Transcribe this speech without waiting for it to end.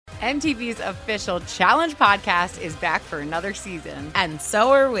MTV's official Challenge podcast is back for another season. And so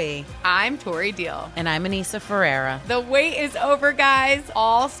are we. I'm Tori Deal. And I'm Anissa Ferreira. The wait is over, guys.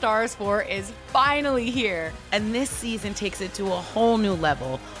 All Stars 4 is finally here. And this season takes it to a whole new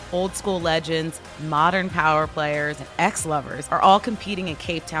level. Old school legends, modern power players, and ex-lovers are all competing in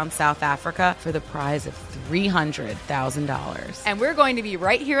Cape Town, South Africa for the prize of $300,000. And we're going to be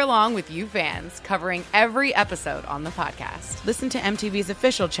right here along with you fans, covering every episode on the podcast. Listen to MTV's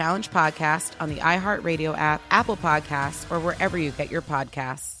official Challenge podcast on the iHeartRadio app, Apple Podcasts, or wherever you get your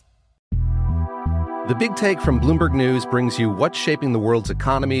podcasts. The Big Take from Bloomberg News brings you what's shaping the world's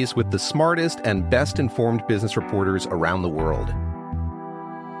economies with the smartest and best-informed business reporters around the world.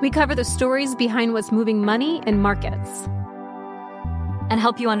 We cover the stories behind what's moving money and markets, and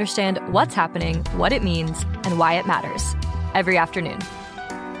help you understand what's happening, what it means, and why it matters every afternoon.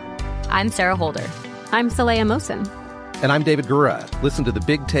 I'm Sarah Holder. I'm Saleha Mohsin. And I'm David Gura. Listen to The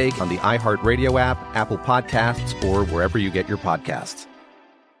Big Take on the iHeartRadio app, Apple Podcasts, or wherever you get your podcasts.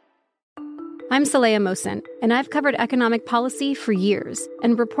 I'm Saleha Mohsin, and I've covered economic policy for years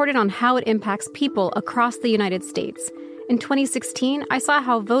and reported on how it impacts people across the United States. In 2016, I saw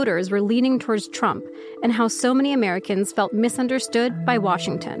how voters were leaning towards Trump and how so many Americans felt misunderstood by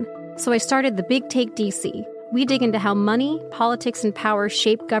Washington. So I started The Big Take DC. We dig into how money, politics, and power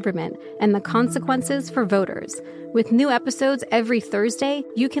shape government and the consequences for voters. With new episodes every Thursday,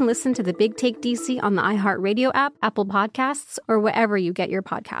 you can listen to The Big Take DC on the iHeartRadio app, Apple Podcasts, or wherever you get your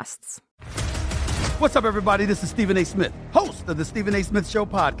podcasts. What's up, everybody? This is Stephen A. Smith, host of the Stephen A. Smith Show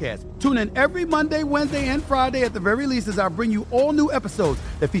podcast. Tune in every Monday, Wednesday, and Friday at the very least as I bring you all new episodes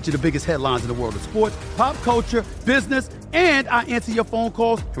that feature the biggest headlines in the world of sports, pop culture, business, and I answer your phone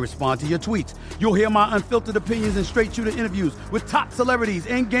calls and respond to your tweets. You'll hear my unfiltered opinions and straight-shooter interviews with top celebrities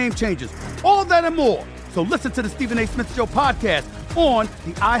and game changers. All of that and more. So listen to the Stephen A. Smith Show podcast on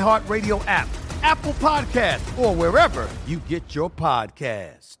the iHeartRadio app, Apple Podcasts, or wherever you get your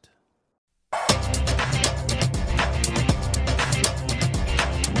podcast.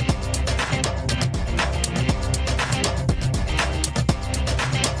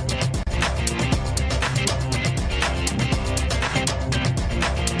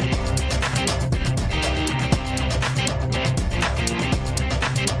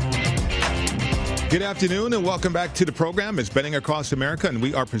 Good afternoon and welcome back to the program. It's Betting Across America, and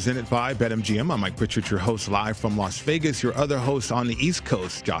we are presented by BetMGM. I'm Mike Pritchard, your host live from Las Vegas. Your other host on the East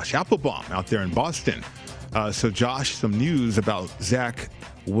Coast, Josh Applebaum, out there in Boston. So, Josh, some news about Zach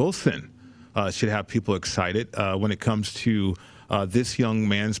Wilson should have people excited when it comes to this young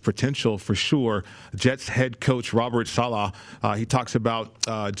man's potential for sure. Jets head coach Robert Saleh, he talks about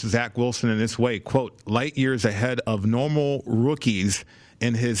Zach Wilson in this way, quote, light years ahead of normal rookies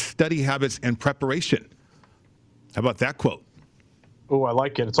in his study habits and preparation. How about that quote? Oh, I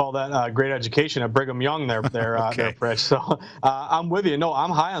like it. It's all that great education at Brigham Young there, Okay. Pritch. So I'm with you. No,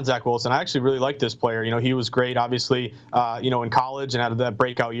 I'm high on Zach Wilson. I actually really like this player. You know, he was great, obviously, in college and out of that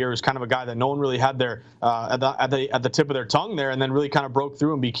breakout year. He was kind of a guy that no one really had there at the tip of their tongue there, and then really kind of broke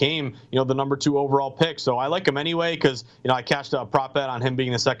through and became, the number 2 overall pick. So I like him anyway because, I cashed a prop bet on him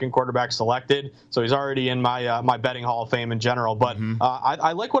being the second quarterback selected. So he's already in my my betting Hall of Fame in general. But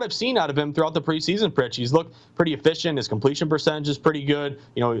I like what I've seen out of him throughout the preseason, Pritch. He's looked pretty efficient. His completion percentage is pretty good.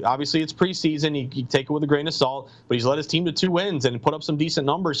 Obviously it's preseason. You take it with a grain of salt, but he's led his team to 2 wins and put up some decent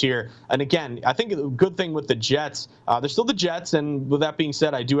numbers here. And again, I think a good thing with the Jets, they're still the Jets. And with that being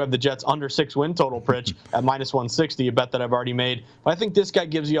said, I do have the Jets under 6 win total, Pritch, at minus 160, a bet that I've already made. But I think this guy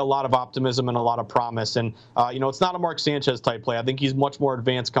gives you a lot of optimism and a lot of promise. And, it's not a Mark Sanchez type play. I think he's much more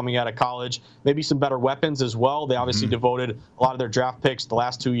advanced coming out of college, maybe some better weapons as well. They obviously devoted a lot of their draft picks the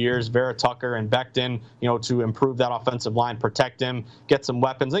last 2 years, Vera Tucker and Becton, to improve that offensive line, protect him, get some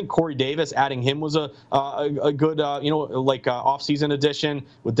weapons. I think Corey Davis, adding him was a good, off-season addition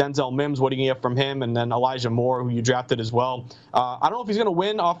with Denzel Mims. What do you get from him? And then Elijah Moore, who you drafted as well. I don't know if he's going to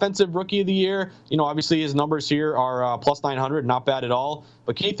win Offensive Rookie of the Year. Obviously his numbers here are plus 900, not bad at all.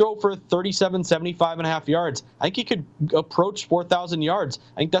 But can he throw for 37, 75.5 yards? I think he could approach 4,000 yards.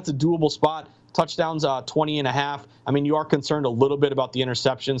 I think that's a doable spot. Touchdowns, 20.5. I mean, you are concerned a little bit about the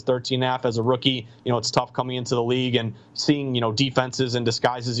interceptions, 13.5 as a rookie. It's tough coming into the league and seeing, defenses and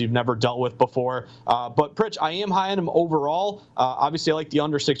disguises you've never dealt with before. But Pritch, I am high on him overall. Obviously, I like the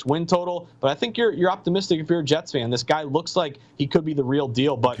under 6 win total, but I think you're optimistic if you're a Jets fan. This guy looks like he could be the real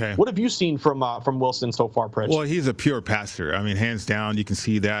deal. But What have you seen from Wilson so far, Pritch? Well, he's a pure passer. I mean, hands down, you can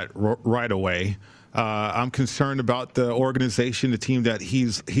see that right away. I'm concerned about the organization, the team that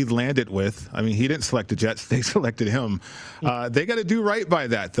he's landed with. I mean, he didn't select the Jets; they selected him. They got to do right by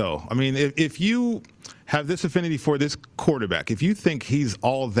that, though. I mean, if you have this affinity for this quarterback, if you think he's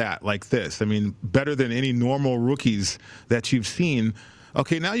all that like this, I mean, better than any normal rookies that you've seen,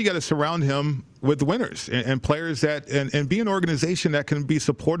 okay, now you got to surround him with winners and players that and be an organization that can be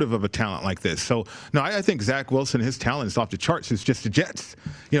supportive of a talent like this. So, no, I think Zach Wilson, his talent is off the charts. It's just the Jets.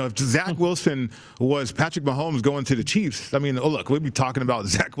 You know, if Zach Wilson was Patrick Mahomes going to the Chiefs, I mean, oh, look, we'd be talking about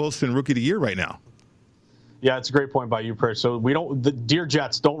Zach Wilson Rookie of the Year right now. Yeah, it's a great point by you, Pritch. So the dear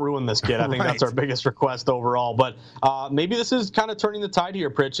Jets, don't ruin this kid. I think that's our biggest request overall. But maybe this is kind of turning the tide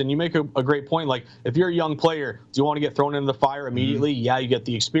here, Pritch. And you make a great point. Like, if you're a young player, do you want to get thrown into the fire immediately? Yeah, you get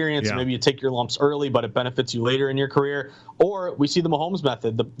the experience. Yeah. Maybe you take your lumps early, but it benefits you later in your career. Or we see the Mahomes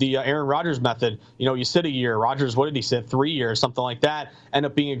method, the Aaron Rodgers method. You know, you sit a year. Rodgers, what did he sit? 3 years, something like that. End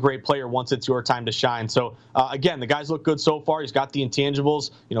up being a great player once it's your time to shine. So, again, the guys look good so far. He's got the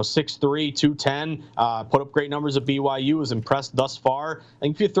intangibles. You know, 6'3", 210, put up great numbers at BYU, was impressed thus far. I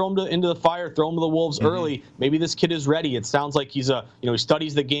think if you throw him into the fire, throw him to the Wolves early, maybe this kid is ready. It sounds like he's he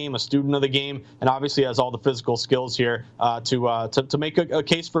studies the game, a student of the game, and obviously has all the physical skills here to make a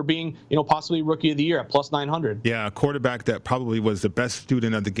case for being, possibly Rookie of the Year at plus 900. Yeah, a quarterback that probably was the best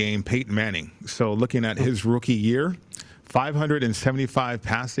student of the game, Peyton Manning. So looking at his rookie year, 575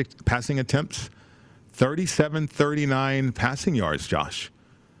 passing attempts, 39 passing yards, Josh.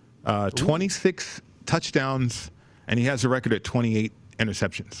 26 touchdowns, and he has a record at 28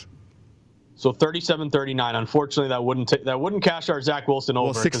 interceptions. So 37-39. Unfortunately, that wouldn't cash our Zach Wilson over.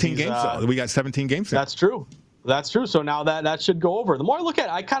 Well, 16 games though. We got 17 games. That's true. That's true. So now that should go over. The more I look at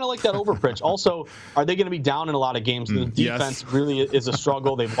it, I kind of like that over, Pritch. Also, are they going to be down in a lot of games? The defense really is a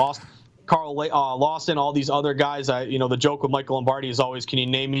struggle. They've lost Carl Lawson, all these other guys. The joke with Michael Lombardi is always, can you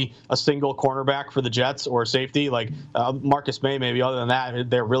name me a single cornerback for the Jets or safety? Like Marcus May, maybe. Other than that,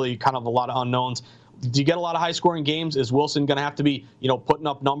 they're really kind of a lot of unknowns. Do you get a lot of high-scoring games? Is Wilson going to have to be, putting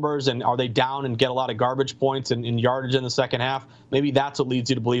up numbers, and are they down and get a lot of garbage points and yardage in the second half? Maybe that's what leads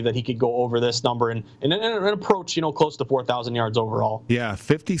you to believe that he could go over this number and approach, close to 4,000 yards overall. Yeah,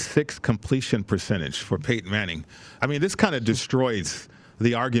 56 completion percentage for Peyton Manning. I mean, this kind of destroys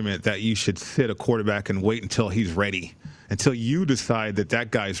the argument that you should sit a quarterback and wait until he's ready, until you decide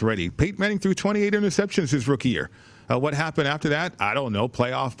that guy's ready. Peyton Manning threw 28 interceptions his rookie year. What happened after that? I don't know.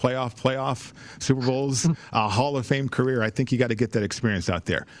 Playoff, Super Bowls, Hall of Fame career. I think you got to get that experience out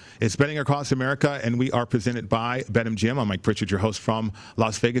there. It's Betting Across America, and we are presented by BetMGM. I'm Mike Pritchard, your host from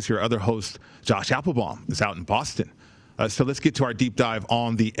Las Vegas. Your other host, Josh Applebaum, is out in Boston. So let's get to our deep dive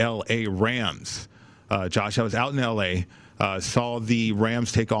on the L.A. Rams. Josh, I was out in L.A., saw the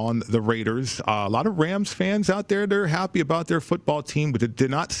Rams take on the Raiders. A lot of Rams fans out there, they're happy about their football team, but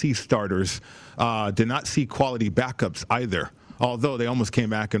did not see starters, did not see quality backups either, although they almost came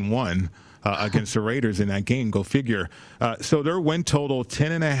back and won against the Raiders in that game. Go figure. So their win total,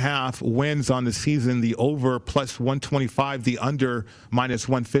 10.5 wins on the season, the over plus 125, the under minus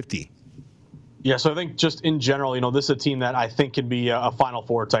 150. Yeah, so I think just in general, this is a team that I think could be a Final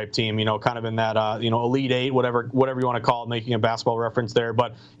Four type team, kind of in that, Elite Eight, whatever you want to call it, making a basketball reference there.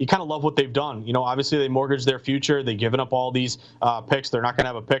 But you kind of love what they've done. Obviously they mortgaged their future. They've given up all these picks. They're not going to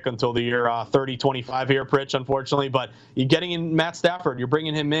have a pick until the year 30-25 here, Pritch, unfortunately. But you're getting in Matt Stafford. You're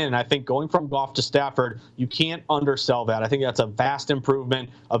bringing him in. And I think going from Goff to Stafford, you can't undersell that. I think that's a vast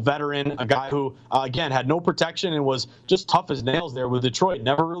improvement. A veteran, a guy who, again, had no protection and was just tough as nails there with Detroit.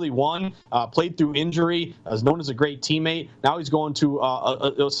 Never really won, played through injury, is known as a great teammate. Now he's going to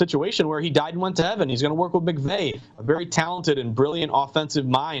a situation where he died and went to heaven. He's going to work with McVay, a very talented and brilliant offensive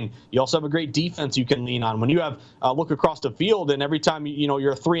mind. You also have a great defense you can lean on. When you have look across the field, and every time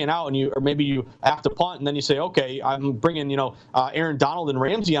you're 3 and out, or maybe you have to punt, and then you say, okay, I'm bringing Aaron Donald and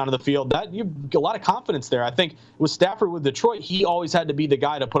Ramsey onto the field. That you get a lot of confidence there. I think with Stafford with Detroit, he always had to be the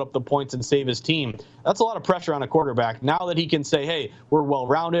guy to put up the points and save his team. That's a lot of pressure on a quarterback. Now that he can say, hey, we're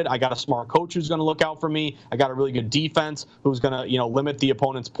well-rounded, I got a smart coach who's going to look out for me, I got a really good defense who's going to limit the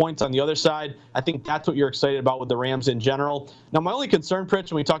opponent's points on the other side. I think that's what you're excited about with the Rams in general. Now, my only concern,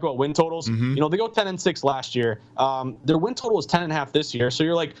 Pritch, when we talk about win totals, they go 10-6 last year. Their win total was 10.5 this year. So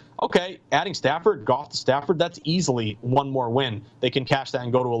you're like, okay, adding Goff to Stafford, that's easily one more win. They can cash that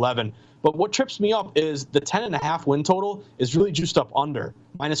and go to 11. But what trips me up is the 10.5 win total is really juiced up under,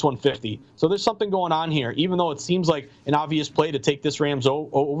 minus 150. So there's something going on here. Even though it seems like an obvious play to take this Rams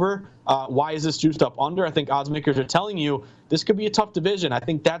over, why is this juiced up under? I think odds makers are telling you this could be a tough division. I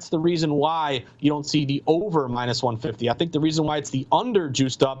think that's the reason why you don't see the over minus 150. I think the reason why it's the under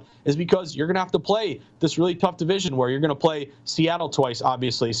juiced up is because you're going to have to play this really tough division where you're going to play Seattle twice,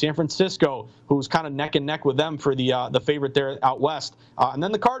 obviously, San Francisco, who's kind of neck and neck with them for the favorite there out west, and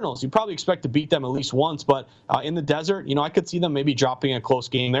then the Cardinals. You probably expect to beat them at least once, but in the desert, I could see them maybe dropping a close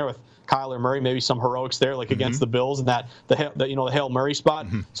game there with Kyler Murray, maybe some heroics there, like against the Bills and the Hail Murray spot.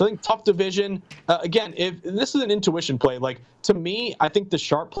 So I think tough division. Again, if this is an intuition play, like to me, I think the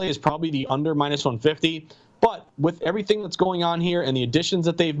sharp play is probably the under -150. But with everything that's going on here and the additions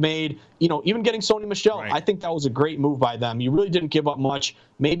that they've made, even getting Sony Michel, I think that was a great move by them. You really didn't give up much.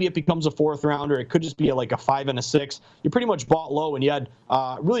 Maybe it becomes a 4th rounder. It could just be like a 5 and a 6. You pretty much bought low, and you had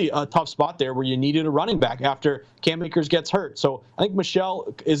really a tough spot there where you needed a running back after Cam Akers gets hurt. So I think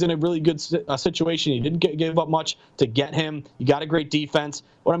Michel is in a really good situation. You didn't give up much to get him. You got a great defense.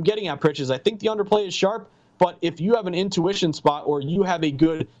 What I'm getting at, Pritch, is I think the underplay is sharp. But if you have an intuition spot or you have a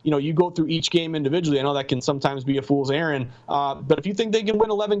good, you go through each game individually, I know that can sometimes be a fool's errand. But if you think they can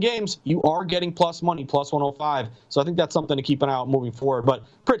win 11 games, you are getting plus money, plus 105. So I think that's something to keep an eye out moving forward. But,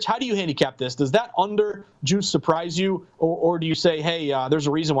 Pritch, how do you handicap this? Does that under juice surprise you? Or do you say, hey, there's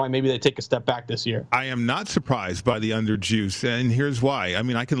a reason why maybe they take a step back this year? I am not surprised by the under juice, and here's why. I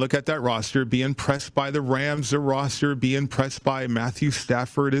mean, I can look at that roster, be impressed by the Rams, roster, be impressed by Matthew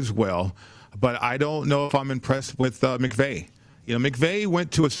Stafford as well. But I don't know if I'm impressed with McVay. McVay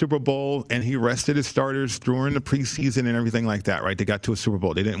went to a Super Bowl, and he rested his starters during the preseason and everything like that, right? They got to a Super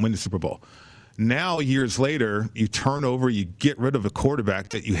Bowl. They didn't win the Super Bowl. Now, years later, you turn over, you get rid of a quarterback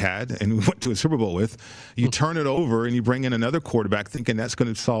that you had and went to a Super Bowl with. You turn it over, and you bring in another quarterback thinking that's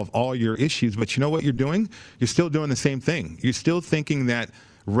going to solve all your issues. But you know what you're doing? You're still doing the same thing. You're still thinking that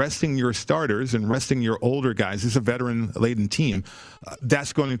resting your starters and resting your older guys, this is a veteran-laden team,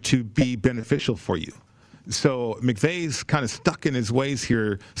 that's going to be beneficial for you. So McVay's kind of stuck in his ways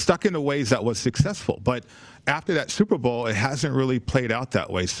here, stuck in the ways that was successful. But after that Super Bowl, it hasn't really played out that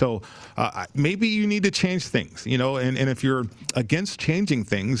way. So maybe you need to change things, and if you're against changing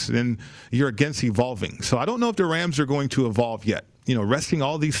things, then you're against evolving. So I don't know if the Rams are going to evolve yet. Resting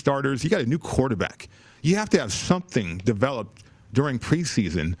all these starters, you got a new quarterback. You have to have something developed during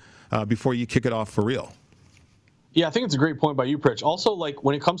preseason before you kick it off for real. Yeah, I think it's a great point by you, Pritch. Also, like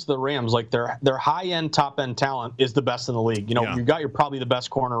when it comes to the Rams, like their high-end, top-end talent is the best in the league. You've got probably the best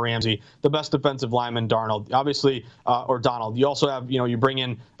corner, Ramsey, the best defensive lineman, Darnold, obviously, or Donald. You also have, you bring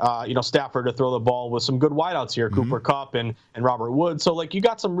in, Stafford to throw the ball with some good wideouts here, Cooper Kupp and Robert Woods. So, like, you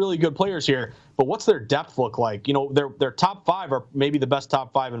got some really good players here. But what's their depth look like? Their top 5 are maybe the best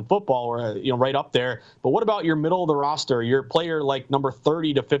top 5 in football, or right up there. But what about your middle of the roster? Your player like number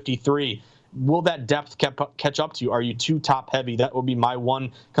 30 to 53. Will that depth catch up to you? Are you too top heavy? That would be my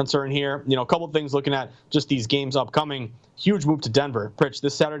one concern here. A couple of things looking at just these games upcoming. Huge move to Denver. Pritch,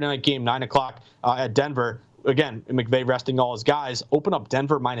 this Saturday night game, 9 o'clock at Denver. Again, McVay resting all his guys. Open up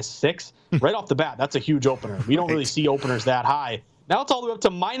Denver -6 right off the bat. That's a huge opener. We don't really see openers that high. Now it's all the way up to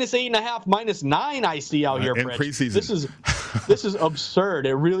 -8.5, -9 I see out here, Pritch. Preseason. This is absurd.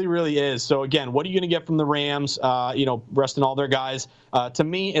 It really, really is. So, again, what are you going to get from the Rams, resting all their guys? To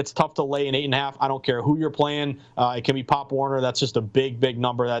me, it's tough to lay an 8.5. I don't care who you're playing. It can be Pop Warner. That's just a big, big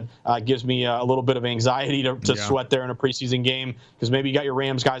number that gives me a little bit of anxiety to sweat there in a preseason game, because maybe you got your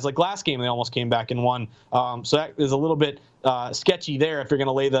Rams guys like last game. They almost came back and won. So that is a little bit sketchy there. If you're going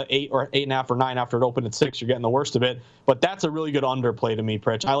to lay the 8 or 8.5 or 9 after it opened at 6, you're getting the worst of it. But that's a really good underplay to me,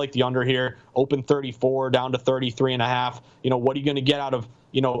 Pritch. I like the under here. Open 34 down to 33.5. What are you going to get out of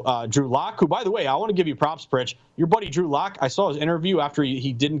Drew Lock, who, by the way, I want to give you props, Pritch. Your buddy Drew Lock, I saw his interview after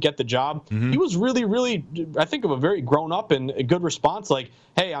he didn't get the job. He was really, really, I think, of a very grown-up and a good response. Like,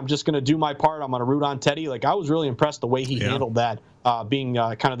 hey, I'm just going to do my part. I'm going to root on Teddy. Like, I was really impressed the way he handled that, being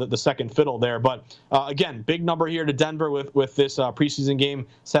kind of the second fiddle there. But, again, big number here to Denver with this preseason game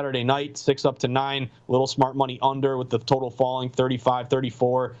Saturday night, 6 up to 9. Little smart money under with the total falling 35,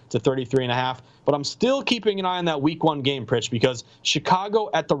 34 to 33.5. But I'm still keeping an eye on that Week 1 game, Pritch, because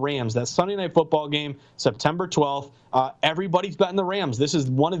Chicago at the Rams, that Sunday Night Football game, September 12th, everybody's betting the Rams. This is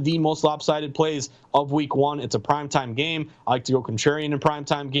one of the most lopsided plays of Week 1. It's a primetime game. I like to go contrarian in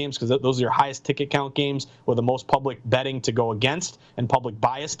primetime games because those are your highest ticket count games with the most public betting to go against and public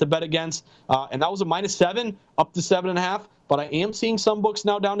bias to bet against. And that was a -7 up to 7.5. But I am seeing some books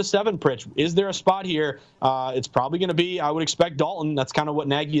now down to 7, Pritch. Is there a spot here? It's probably going to be, I would expect, Dalton. That's kind of what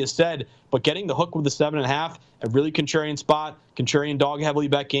Nagy has said. But getting the hook with the 7.5, a really contrarian spot, contrarian dog heavily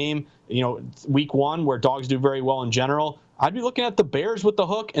bet game, Week 1 where dogs do very well in general. I'd be looking at the Bears with the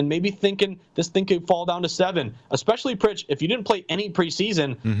hook and maybe thinking this thing could fall down to 7. Especially, Pritch, if you didn't play any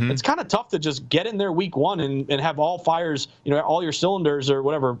preseason, it's kind of tough to just get in there Week 1 and have all fires, all your cylinders or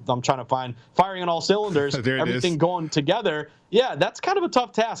whatever I'm trying to find, firing on all cylinders, everything going together. Yeah, that's kind of a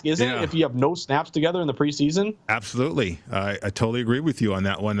tough task, isn't it, if you have no snaps together in the preseason? Absolutely. I totally agree with you on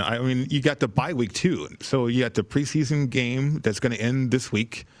that one. I mean, you got the bye week, too. So you got the preseason game that's going to end this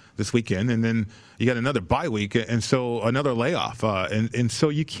weekend, and then you got another bye week, and so another layoff. And so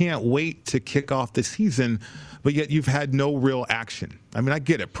you can't wait to kick off the season, but yet you've had no real action. I mean, I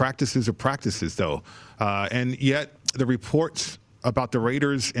get it. Practices are practices, though. And yet the reports about the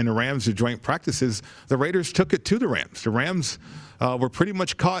Raiders and the Rams, the joint practices, the Raiders took it to the Rams. The Rams were pretty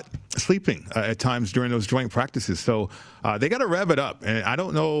much caught sleeping at times during those joint practices. So they got to rev it up. And I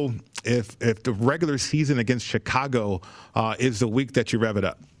don't know if the regular season against Chicago is the week that you rev it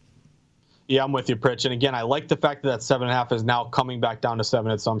up. Yeah, I'm with you, Pritch. And again, I like the fact that 7.5 is now coming back down to 7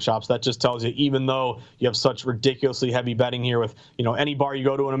 at some shops. That just tells you, even though you have such ridiculously heavy betting here with, any bar you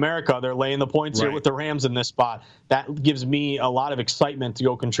go to in America, they're laying the points here with the Rams in this spot. That gives me a lot of excitement to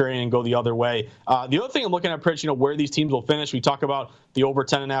go contrarian and go the other way. The other thing I'm looking at, Pritch, where these teams will finish. We talk about the over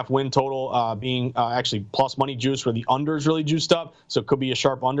 10.5 win total being actually plus money juice, where the under is really juiced up. So it could be a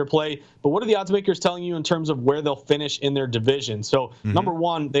sharp underplay. But what are the odds makers telling you in terms of where they'll finish in their division? So number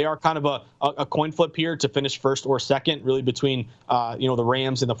one, they are kind of a coin flip here to finish first or second, really between the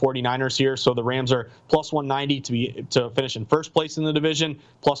Rams and the 49ers here. So the Rams are plus 190 to finish in first place in the division,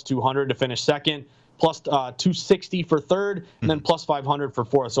 plus 200 to finish second, plus 260 for third, and then plus 500 for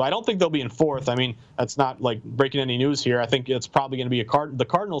fourth. So I don't think they'll be in fourth. I mean, that's not like breaking any news here. I think it's probably going to be the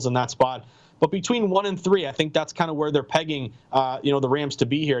Cardinals in that spot. But between 1 and 3, I think that's kind of where they're pegging, the Rams to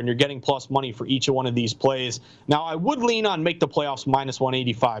be here, and you're getting plus money for each one of these plays. Now, I would lean on make the playoffs minus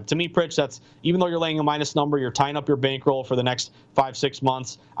 185. To me, Pritch, that's, even though you're laying a minus number, you're tying up your bankroll for the next 5-6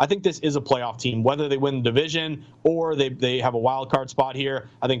 months. I think this is a playoff team, whether they win the division or they have a wild card spot here.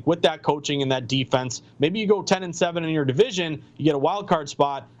 I think with that coaching and that defense, maybe you go 10-7 in your division, you get a wild card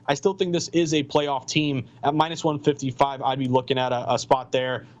spot. I still think this is a playoff team. At minus 155, I'd be looking at a spot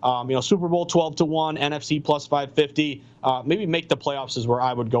there. Super Bowl 12-1, NFC plus 550. Maybe make the playoffs is where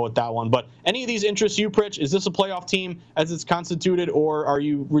I would go with that one. But any of these interest you, Pritch? Is this a playoff team as it's constituted, or are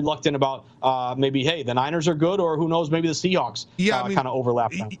you reluctant about maybe, hey, the Niners are good, or who knows, maybe the Seahawks kind of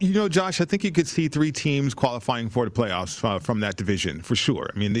overlap them? Josh, I think you could see 3 teams qualifying for the playoffs from that division for sure.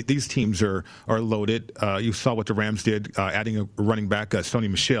 I mean, these teams are loaded. You saw what the Rams did, adding a running back, Sony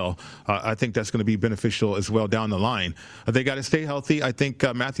Michel. I think that's going to be beneficial as well down the line. They got to stay healthy. I think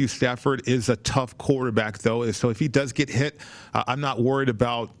Matthew Stafford is a tough quarterback, though. So if he does get hit, I'm not worried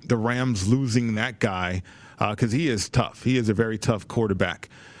about the Rams losing that guy because he is tough. He is a very tough quarterback.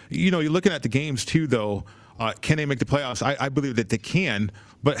 You're looking at the games, too, though. Can they make the playoffs? I believe that they can.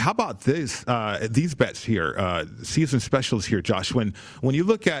 But how about these bets here, season specials here, Josh? When you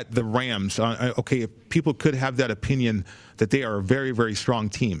look at the Rams, if people could have that opinion that they are a very, very strong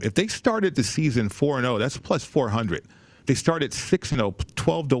team. If they started the season 4-0, that's plus 400. They started 6-0,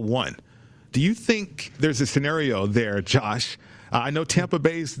 12-1. Do you think there's a scenario there, Josh? I know Tampa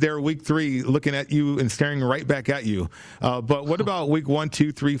Bay's there week 3 looking at you and staring right back at you. But what about week 1,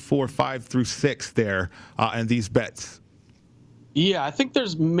 2, 3, 4, 5 through 6 there and these bets? Yeah, I think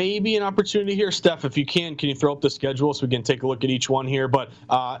there's maybe an opportunity here. Steph, if you can you throw up the schedule so we can take a look at each one here? But,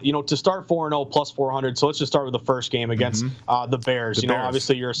 to start 4-0 plus 400, so let's just start with the first game against the Bears.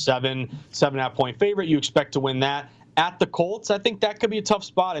 Obviously you're a 7.5 point favorite. You expect to win that. At the Colts, I think that could be a tough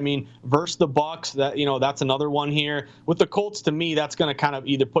spot. I mean, versus the Bucs, that's another one here. With the Colts, to me, that's going to kind of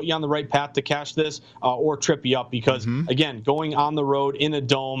either put you on the right path to cash this or trip you up because, again, going on the road in a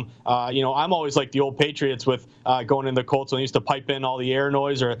dome, I'm always like the old Patriots with going in the Colts when they used to pipe in all the air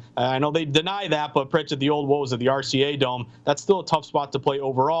noise. Or I know they deny that, but Pritch, at the old, the RCA Dome, that's still a tough spot to play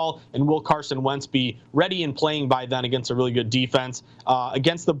overall. And will Carson Wentz be ready and playing by then against a really good defense?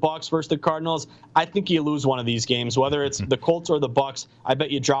 Against the Bucs versus the Cardinals, I think you lose one of these games. Whether it's the Colts or the Bucs, I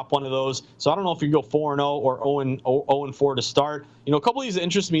bet you drop one of those. So I don't know if you go 4-0 or 0-4 to start. A couple of these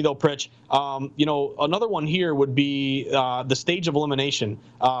interest me though, Pritch. Another one here would be the stage of elimination.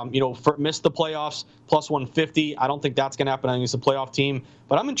 Miss the playoffs plus 150. I don't think that's going to happen against a playoff team.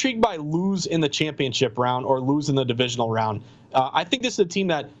 But I'm intrigued by lose in the championship round or lose in the divisional round. I think this is a team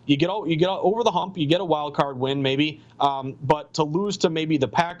that you get over the hump, you get a wild card win maybe, but to lose to maybe the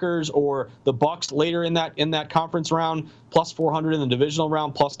Packers or the Bucs later in that conference round, plus 400 in the divisional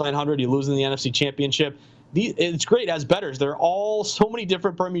round, plus 900, you lose in the NFC Championship. It's great as bettors. There are all so many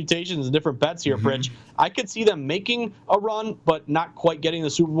different permutations and different bets here, Pritch. I could see them making a run, but not quite getting the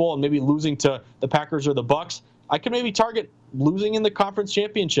Super Bowl and maybe losing to the Packers or the Bucs. I could maybe target losing in the conference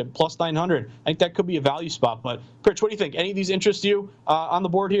championship, plus 900. I think that could be a value spot. But, Pritch, what do you think? Any of these interest you on the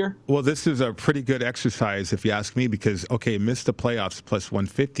board here? Well, this is a pretty good exercise, if you ask me, because, miss the playoffs plus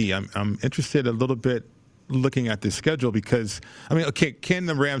 150. I'm interested a little bit looking at this schedule because, I mean, okay, can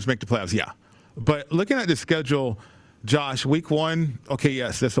the Rams make the playoffs? Yeah. But looking at the schedule, Josh, week 1, okay,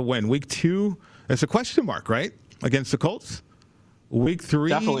 yes, that's a win. Week 2, that's a question mark, right? Against the Colts. Week 3,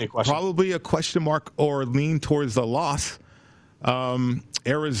 definitely a question. Probably a question mark or lean towards the loss.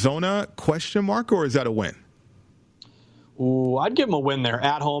 Arizona, question mark, or is that a win? Ooh, I'd give them a win there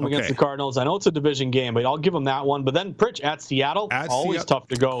at home against the Cardinals. I know it's a division game, but I'll give them that one. But then Pritch at Seattle, always tough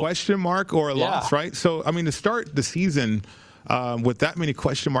to go. Question mark or a loss, right? So, I mean, to start the season with that many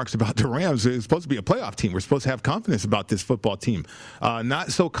question marks about the Rams, it's supposed to be a playoff team. We're supposed to have confidence about this football team.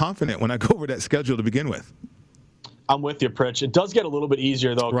 Not so confident when I go over that schedule to begin with. I'm with you, Pritch. It does get a little bit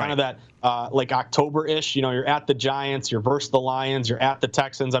easier, though, kind of that like October-ish. You know, you're at the Giants, you're versus the Lions, you're at the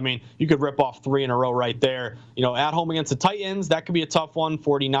Texans. I mean, you could rip off 3 in a row right there. You know, at home against the Titans, that could be a tough one.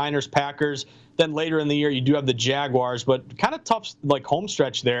 49ers, Packers. Then later in the year, you do have the Jaguars, but kind of tough, like, home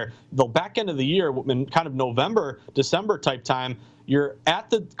stretch there. The back end of the year, in kind of November, December type time, you're at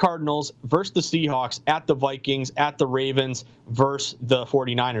the Cardinals versus the Seahawks, at the Vikings, at the Ravens versus the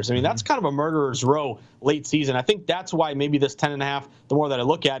 49ers. I mean, that's kind of a murderer's row late season. I think that's why maybe this 10.5, the more that I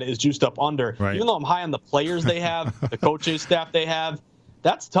look at it, is juiced up under. Right. Even though I'm high on the players they have, the coaching staff they have,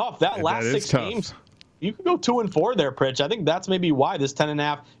 that's tough. That last 6 games, you could go 2-4 there, Pritch. I think that's maybe why this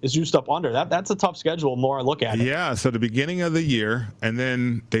 10.5 is juiced up under. That's a tough schedule the more I look at it. Yeah, so the beginning of the year, and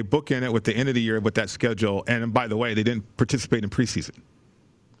then they bookend it with the end of the year with that schedule. And by the way, they didn't participate in preseason.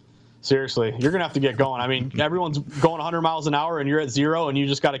 Seriously, you're going to have to get going. I mean, everyone's going 100 miles an hour, and you're at 0, and you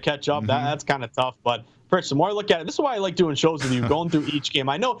just got to catch up. That's kind of tough. But, Pritch, the more I look at it, this is why I like doing shows with you, going through each game.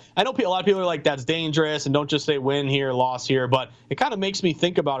 I know a lot of people are like, that's dangerous, and don't just say win here, loss here. But it kind of makes me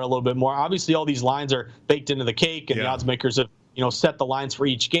think about it a little bit more. Obviously, all these lines are baked into the cake, and the odds makers have set the lines for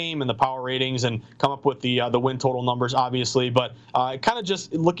each game and the power ratings and come up with the win total numbers, obviously. But kind of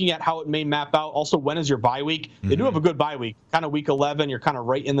just looking at how it may map out. Also, when is your bye week? They do have a good bye week. Kind of week 11, you're kind of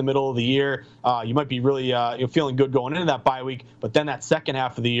right in the middle of the year. You might be really feeling good going into that bye week. But then that second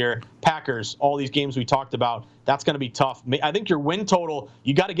half of the year, Packers, all these games we talked about, that's going to be tough. I think your win total,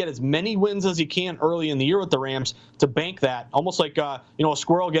 you got to get as many wins as you can early in the year with the Rams to bank that. Almost like a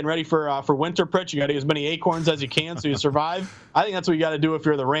squirrel getting ready for winter, Pritch. You got to get as many acorns as you can so you survive. I think that's what you got to do if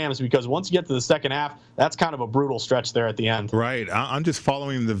you're the Rams, because once you get to the second half, that's kind of a brutal stretch there at the end. Right. I'm just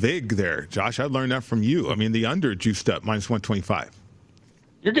following the VIG there, Josh. I learned that from you. I mean, the under juiced up -125.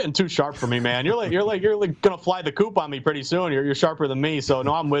 You're getting too sharp for me, man. You're gonna fly the coop on me pretty soon. You're sharper than me, so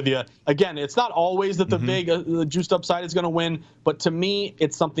no, I'm with you. Again, it's not always that the big the juiced up side is gonna win, but to me,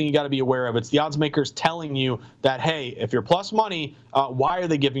 it's something you got to be aware of. It's the odds makers telling you that, hey, if you're plus money, why are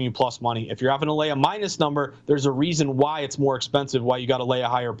they giving you plus money? If you're having to lay a minus number, there's a reason why it's more expensive, why you got to lay a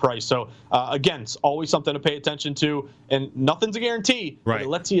higher price. So again, it's always something to pay attention to, and nothing's a guarantee. Right. But it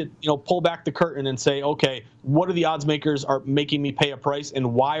lets you pull back the curtain and say, okay, what are the odds makers are making me pay a price,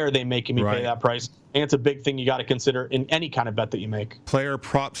 and why are they making me pay that price? And it's a big thing you got to consider in any kind of bet that you make. Player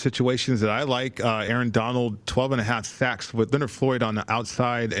prop situations that I like, Aaron Donald, 12.5 sacks with Leonard Floyd on the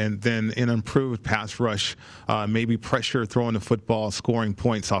outside, and then an improved pass rush, maybe pressure throwing the football, scoring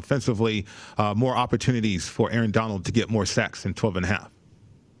points offensively, more opportunities for Aaron Donald to get more sacks than 12.5.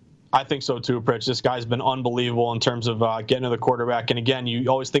 I think so too, Pritch. This guy's been unbelievable in terms of getting to the quarterback. And again, you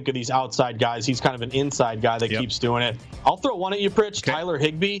always think of these outside guys. He's kind of an inside guy that keeps doing it. I'll throw one at you, Pritch. Okay. Tyler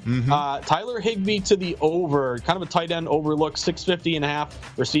Higbee. Tyler Higbee to the over, kind of a tight end overlook, 650.5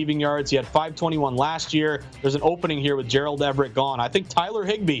 receiving yards. He had 521 last year. There's an opening here with Gerald Everett gone. I think Tyler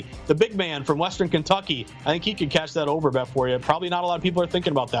Higbee, the big man from Western Kentucky, I think he could catch that over bet for you. Probably not a lot of people are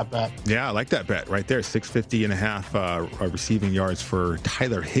thinking about that bet. Yeah, I like that bet right there. 650.5 receiving yards for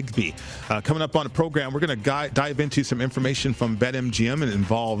Tyler Higbee. Coming up on the program, we're going to dive into some information from BetMGM. It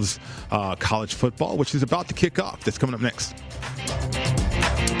involves college football, which is about to kick off. That's coming up next.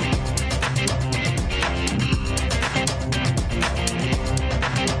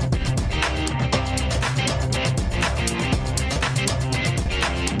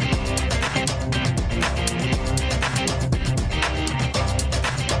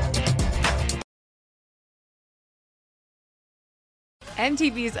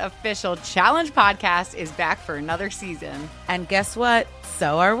 MTV's official Challenge podcast is back for another season. And guess what?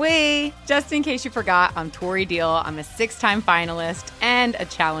 So are we. Just in case you forgot, I'm Tori Deal. I'm a 6-time finalist and a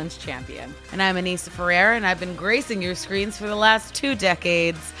Challenge champion. And I'm Anissa Ferreira, and I've been gracing your screens for the last 2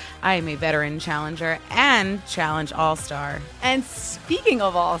 decades. I am a veteran challenger and Challenge All-Star. And speaking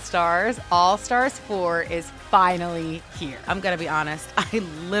of All-Stars, All-Stars 4 is finally here. I'm going to be honest. I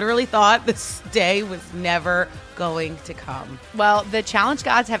literally thought this day was never going to come. Well, the challenge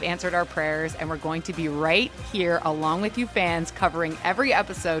gods have answered our prayers, and we're going to be right here along with you fans covering every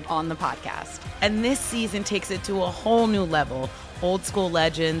episode on the podcast. And this season takes it to a whole new level. Old school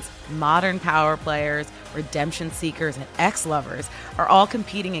legends, modern power players, redemption seekers, and ex-lovers are all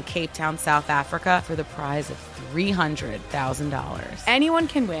competing in Cape Town, South Africa for the prize of $300,000. Anyone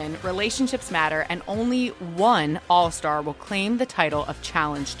can win, relationships matter, and only one All-Star will claim the title of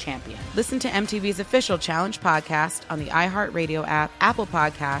Challenge Champion. Listen to MTV's official Challenge podcast on the iHeartRadio app, Apple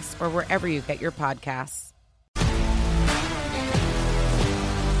Podcasts, or wherever you get your podcasts.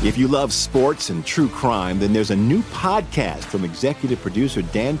 If you love sports and true crime, then there's a new podcast from executive producer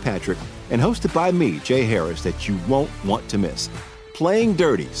Dan Patrick and hosted by me, Jay Harris, that you won't want to miss. Playing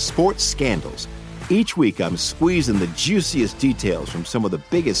Dirty: Sports Scandals. Each week, I'm squeezing the juiciest details from some of the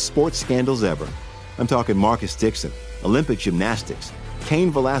biggest sports scandals ever. I'm talking Marcus Dixon, Olympic gymnastics, Cain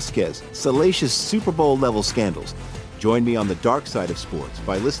Velasquez, salacious Super Bowl-level scandals. Join me on the dark side of sports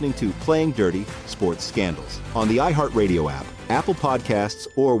by listening to Playing Dirty: Sports Scandals on the iHeartRadio app, Apple Podcasts,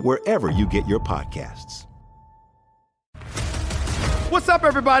 or wherever you get your podcasts. What's up,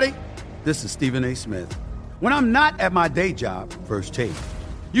 everybody? This is Stephen A. Smith. When I'm not at my day job, First Take,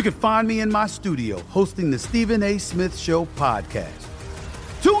 you can find me in my studio hosting the Stephen A. Smith Show podcast.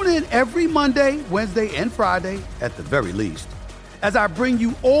 Tune in every Monday, Wednesday, and Friday, at the very least, as I bring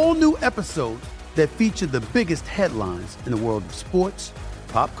you all new episodes that feature the biggest headlines in the world of sports,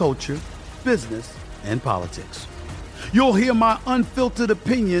 pop culture, business, and politics. You'll hear my unfiltered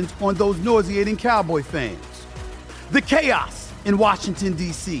opinions on those nauseating Cowboy fans, the chaos in Washington,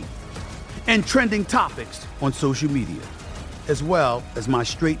 D.C., and trending topics on social media, as well as my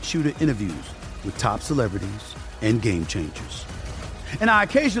straight shooter interviews with top celebrities and game changers. And I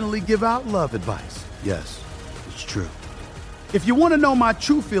occasionally give out love advice. Yes, it's true. If you want to know my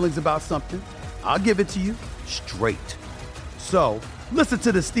true feelings about something, I'll give it to you straight. So listen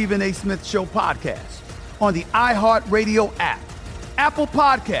to the Stephen A. Smith Show podcast on the iHeartRadio app, Apple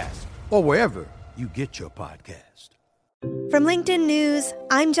Podcasts, or wherever you get your podcast. From LinkedIn News,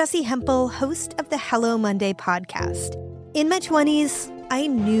 I'm Jessie Hempel, host of the Hello Monday podcast. In my 20s, I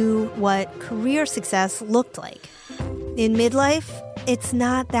knew what career success looked like. In midlife, it's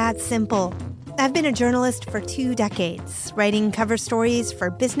not that simple. I've been a journalist for 2 decades, writing cover stories for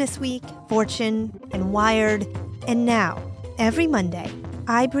Business Week, Fortune, and Wired. And now, every Monday,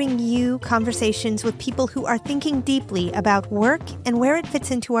 I bring you conversations with people who are thinking deeply about work and where it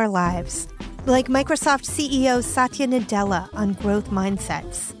fits into our lives. Like Microsoft CEO Satya Nadella on growth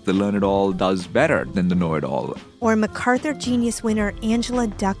mindsets. The learn-it-all does better than the know-it-all. Or MacArthur Genius winner Angela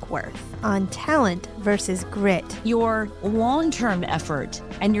Duckworth on talent versus grit. Your long-term effort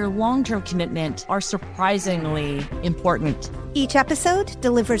and your long-term commitment are surprisingly important. Each episode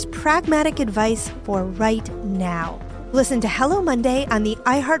delivers pragmatic advice for right now. Listen to Hello Monday on the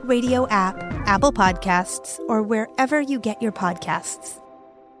iHeartRadio app, Apple Podcasts, or wherever you get your podcasts.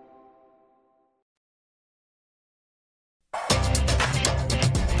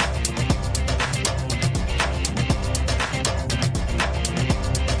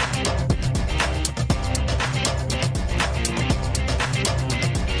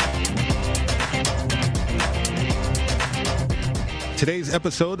 Today's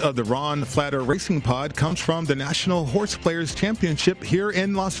episode of the Ron Flatter Racing Pod comes from the National Horse Players Championship here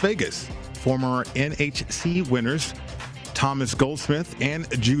in Las Vegas. Former NHC winners Thomas Goldsmith and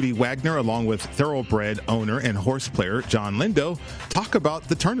Judy Wagner, along with thoroughbred owner and horse player John Lindo, talk about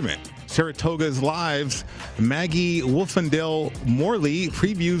the tournament. Saratoga's Live's Maggie Wolfendale-Morley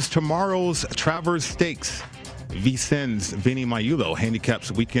previews tomorrow's Travers Stakes. VSiN's Vinny Mayulo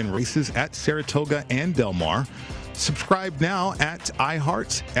handicaps weekend races at Saratoga and Del Mar. Subscribe now at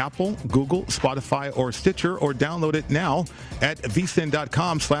iHeart, Apple, Google, Spotify, or Stitcher, or download it now at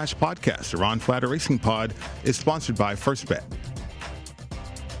vsin.com/podcast. The Ron Flatter Racing Pod is sponsored by First Bet.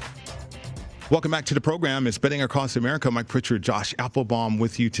 Welcome back to the program. It's Betting Across America. Mike Pritchard, Josh Applebaum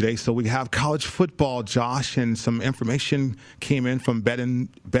with you today. So we have college football, Josh, and some information came in from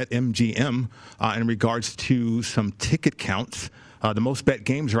BetMGM in regards to some ticket counts. The most bet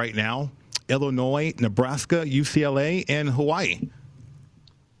games right now: Illinois, Nebraska, UCLA, and Hawaii.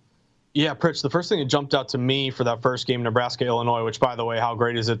 Yeah, Pritch, the first thing that jumped out to me for that first game, Nebraska-Illinois, which, by the way, how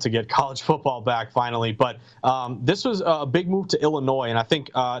great is it to get college football back finally? But this was a big move to Illinois. And I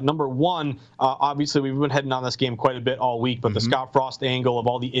think, number one, obviously we've been heading on this game quite a bit all week, but the Scott Frost angle of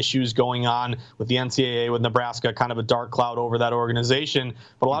all the issues going on with the NCAA, with Nebraska, kind of a dark cloud over that organization.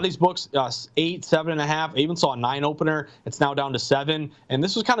 But a lot of these books, 8, 7.5, I even saw a 9 opener. It's now down to 7. And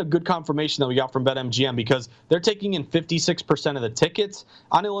this was kind of good confirmation that we got from BetMGM because they're taking in 56% of the tickets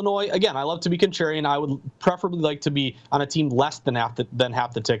on Illinois. Again, I love to be contrarian. I would preferably like to be on a team less than half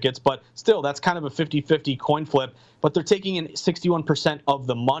the tickets, but still, that's kind of a 50-50 coin flip. But they're taking in 61% of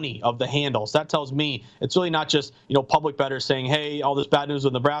the money of the handles. That tells me it's really not just public bettors saying, "Hey, all this bad news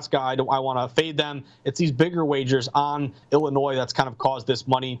with Nebraska, I want to fade them." It's these bigger wagers on Illinois that's kind of caused this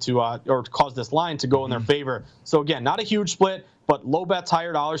money to or caused this line to go in their favor. So again, not a huge split. But low bets,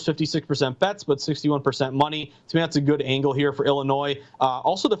 higher dollars, 56% bets, but 61% money. To me, that's a good angle here for Illinois.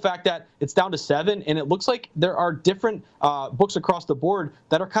 Also, the fact that it's down to 7, and it looks like there are different books across the board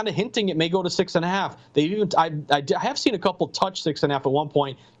that are kind of hinting it may go to 6.5. I have seen a couple touch 6.5 at one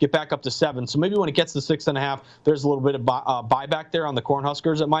point, get back up to 7. So maybe when it gets to 6.5, there's a little bit of buyback there on the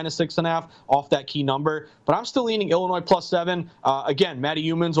Cornhuskers at -6.5 off that key number. But I'm still leaning Illinois +7. Again, Matty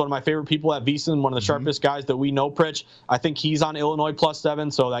Humans, one of my favorite people at VSiN, one of the sharpest guys that we know, Pritch. I think he's on Illinois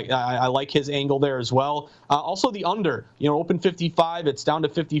 +7, so I like his angle there as well. Also the under, open 55, it's down to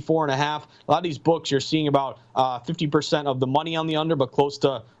 54.5. A lot of these books you're seeing about 50% of the money on the under, but close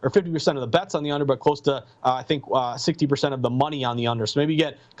to, or 50% of the bets on the under, but close to, I think 60% of the money on the under. So maybe you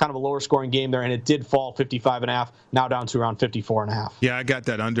get kind of a lower scoring game there, and it did fall 55.5, now down to around 54.5. Yeah, I got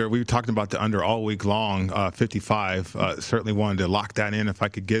that under. We were talking about the under all week long, 55. Certainly wanted to lock that in if I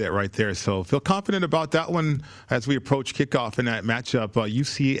could get it right there. So feel confident about that one as we approach kickoff in that matchup.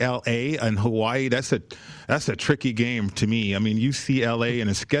 UCLA and Hawaii, that's a tricky game to me. I mean, UCLA in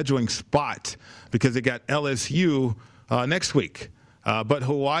a scheduling spot because they got LSU next week. But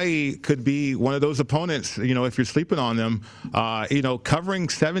Hawaii could be one of those opponents, if you're sleeping on them. Covering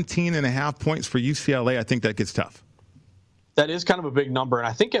 17.5 points for UCLA, I think that gets tough. That is kind of a big number. And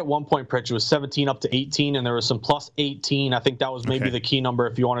I think at one point, Pritch, it was 17 up to 18, and there was some +18. I think that was maybe the key number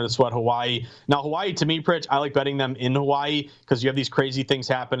if you wanted to sweat Hawaii. Now, Hawaii, to me, Pritch, I like betting them in Hawaii because you have these crazy things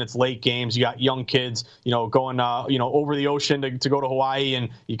happen. It's late games. You got young kids, going, over the ocean to go to Hawaii, and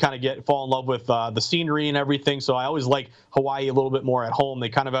you kind of fall in love with the scenery and everything. So I always like Hawaii a little bit more at home. They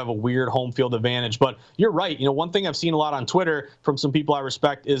kind of have a weird home field advantage. But you're right. One thing I've seen a lot on Twitter from some people I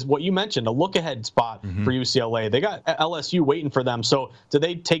respect is what you mentioned, a look-ahead spot for UCLA. They got LSU waiting for them. So do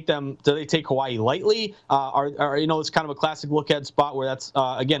they take Hawaii lightly? It's kind of a classic look-ahead spot where that's,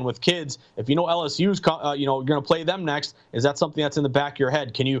 again, with kids, if LSU's, you're going to play them next, is that something that's in the back of your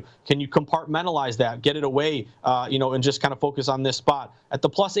head? Can you compartmentalize that, get it away, and just kind of focus on this spot? At the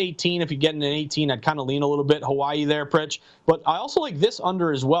 +18, if you get an 18, I'd kind of lean a little bit Hawaii there, Pritch. But I also like this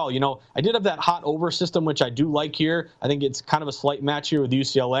under as well. I did have that hot over system, which I do like here. I think it's kind of a slight match here with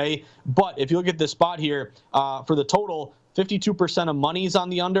UCLA. But if you look at this spot here, for the total, 52% of money is on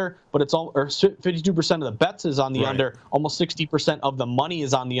the under, but 52% of the bets is on the under. Almost 60% of the money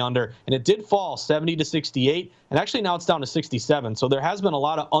is on the under, and it did fall 70 to 68, and actually now it's down to 67. So there has been a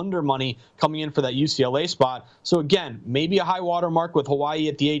lot of under money coming in for that UCLA spot. So again, maybe a high water mark with Hawaii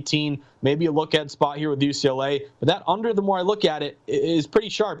at the 18, maybe a look-ahead spot here with UCLA, but that under, the more I look at it, is pretty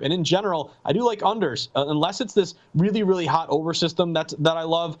sharp. And in general, I do like unders, unless it's this really, really hot over system that I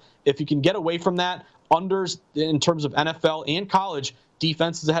love. If you can get away from that, unders in terms of NFL and college,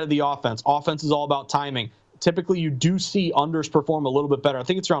 defense is ahead of the offense. Offense is all about timing. Typically, you do see unders perform a little bit better. I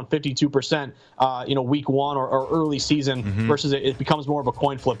think it's around 52%, week one or early season versus it becomes more of a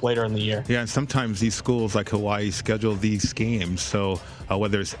coin flip later in the year. Yeah, and sometimes these schools like Hawaii schedule these games. So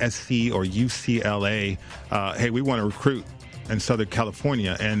whether it's SC or UCLA, hey, we want to recruit in Southern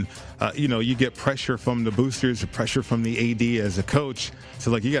California. And, you get pressure from the boosters, pressure from the AD as a coach.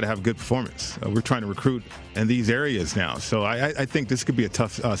 So, you got to have a good performance. We're trying to recruit in these areas now. So I think this could be a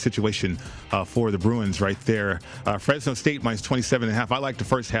tough situation for the Bruins right there. Fresno State -27.5. I like the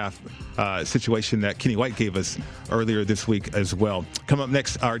first half situation that Kenny White gave us earlier this week as well. Come up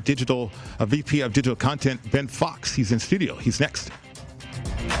next, our digital VP of digital content, Ben Fox. He's in studio. He's next.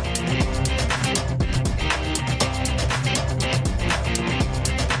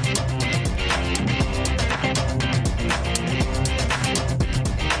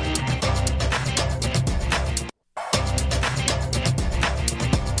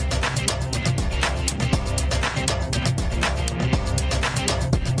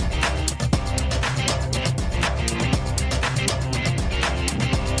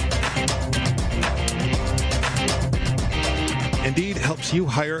 helps you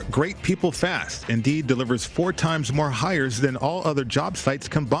hire great people fast. Indeed delivers 4 times more hires than all other job sites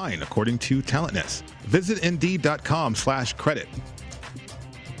combined, according to TalentNest. Visit Indeed.com/credit.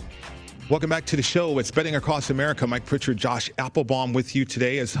 Welcome back to the show. It's Betting Across America. Mike Pritchard, Josh Applebaum with you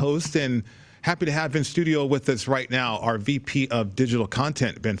today as host, and happy to have in studio with us right now our VP of Digital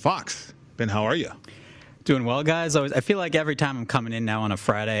Content, Ben Fox. Ben, how are you? Doing well, guys. I feel like every time I'm coming in now on a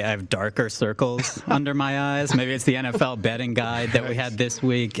Friday, I have darker circles under my eyes. Maybe it's the NFL betting guide that we had this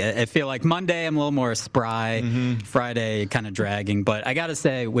week. I feel like Monday I'm a little more spry, Friday kind of dragging. But I got to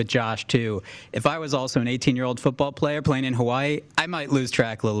say, with Josh, too, if I was also an 18-year-old football player playing in Hawaii, I might lose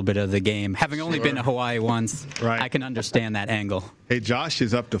track a little bit of the game. Having only been to Hawaii once, I can understand that angle. Hey, Josh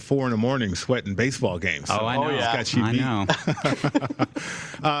is up to 4 in the morning sweating baseball games. So I know. I know.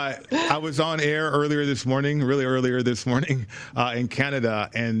 I was on air really earlier this morning in Canada,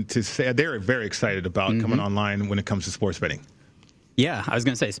 and to say they're very excited about coming online when it comes to sports betting. Yeah, I was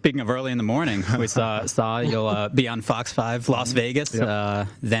going to say, speaking of early in the morning, we saw you'll be on Fox 5 Las Vegas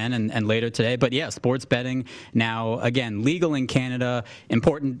then and later today. But yeah, sports betting now, again, legal in Canada.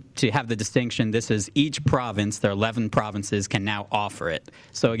 Important to have the distinction. This is each province, there are 11 provinces, can now offer it.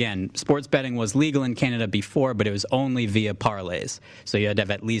 So again, sports betting was legal in Canada before, but it was only via parlays. So you had to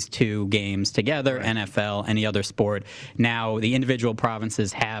have at least 2 games together, NFL, any other sport. Now the individual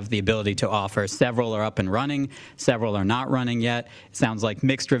provinces have the ability to offer. Several are up and running, several are not running yet. It sounds like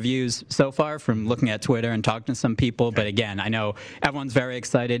mixed reviews so far from looking at Twitter and talking to some people. But again, I know everyone's very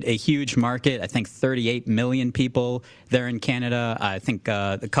excited. A huge market. I think 38 million people there in Canada. I think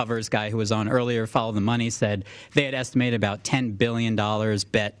the Covers guy who was on earlier, Follow the Money, said they had estimated about $10 billion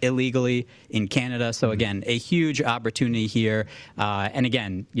bet illegally in Canada. So again, a huge opportunity here. And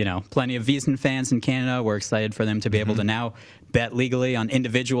again, plenty of VSiN fans in Canada. We're excited for them to be able to now bet legally on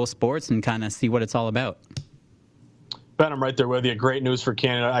individual sports and kind of see what it's all about. Ben, I'm right there with you. Great news for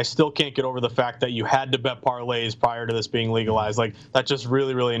Canada. I still can't get over the fact that you had to bet parlays prior to this being legalized. Like, that just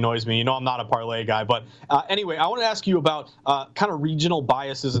really, really annoys me. I'm not a parlay guy. But anyway, I want to ask you about kind of regional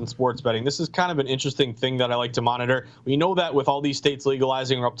biases in sports betting. This is kind of an interesting thing that I like to monitor. We know that with all these states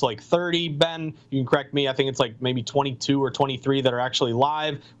legalizing, we're up to like 30, Ben. You can correct me. I think it's like maybe 22 or 23 that are actually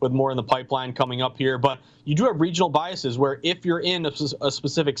live, with more in the pipeline coming up here. But you do have regional biases where if you're in a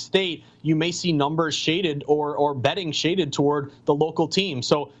specific state, you may see numbers shaded or betting shaded toward the local team.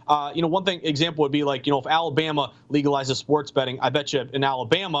 So, one example would be like, if Alabama legalizes sports betting, I bet you in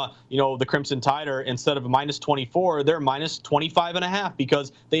Alabama, the Crimson Tide are, instead of minus 24, they're minus 25.5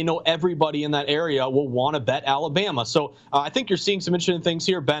 because they know everybody in that area will want to bet Alabama. So I think you're seeing some interesting things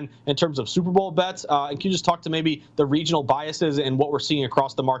here, Ben, in terms of Super Bowl bets. And can you just talk to maybe the regional biases and what we're seeing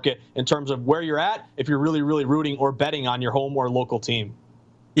across the market in terms of where you're at, if you're really rooting or betting on your home or local team?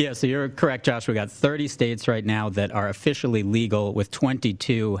 Yeah, so you're correct, Josh. We got 30 states right now that are officially legal, with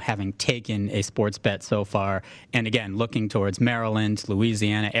 22 having taken a sports bet so far. And again, looking towards Maryland,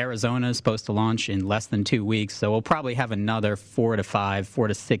 Louisiana, Arizona is supposed to launch in less than 2 weeks. So we'll probably have another 4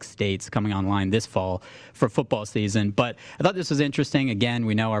 to 6 states coming online this fall for football season. But I thought this was interesting. Again,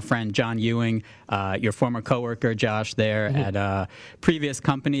 we know our friend John Ewing, your former coworker, Josh, there at previous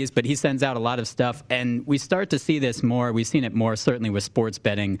companies, but he sends out a lot of stuff. And we start to see this more. We've seen it more certainly with sports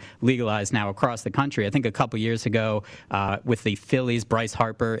betting legalized now across the country. I think a couple years ago with the Phillies, Bryce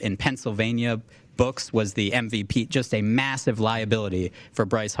Harper in Pennsylvania books was the MVP, just a massive liability for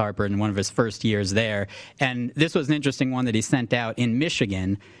Bryce Harper in one of his first years there. And this was an interesting one that he sent out in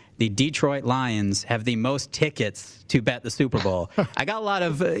Michigan. The Detroit Lions have the most tickets to bet the Super Bowl. I got a lot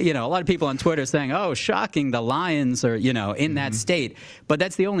of people on Twitter saying, "Oh, shocking! The Lions are, in that state." But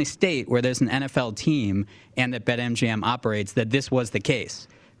that's the only state where there's an NFL team and that BetMGM operates that this was the case,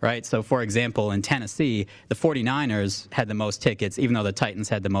 right? So, for example, in Tennessee, the 49ers had the most tickets, even though the Titans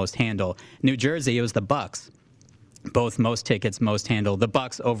had the most handle. New Jersey, it was the Bucks. Both most tickets, most handle. The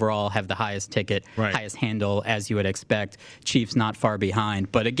Bucks overall have the highest ticket, highest handle, as you would expect. Chiefs not far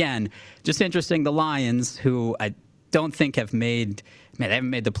behind. But again, just interesting, the Lions, who I don't think have made they haven't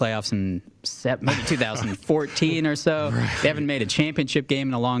made the playoffs in maybe 2014 or so. They haven't made a championship game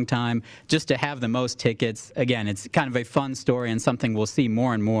in a long time. Just to have the most tickets, again, it's kind of a fun story and something we'll see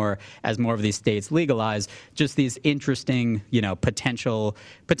more and more as more of these states legalize. Just these interesting, potential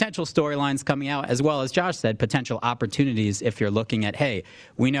storylines coming out, as well as Josh said, potential opportunities if you're looking at, hey,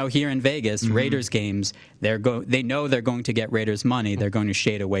 we know here in Vegas, Raiders games, they know they're going to get Raiders money. They're going to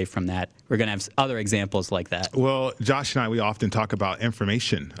shade away from that. We're going to have other examples like that. Well, Josh and I, we often talk about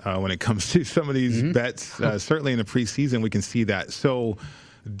information when it comes to some of these bets. Certainly in the preseason, we can see that. So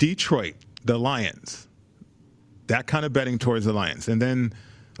Detroit, the Lions, that kind of betting towards the Lions. And then,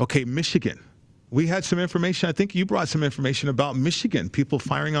 okay, Michigan. we had some information. I think you brought some information about Michigan, people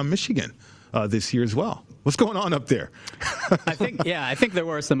firing on Michigan this year as well. What's going on up there? I think there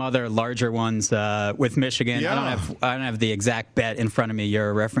were some other larger ones with Michigan. Yeah. I don't have the exact bet in front of me.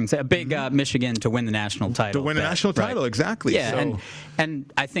 You're referencing a big Michigan to win the national title. To win the national title, exactly. Yeah, so.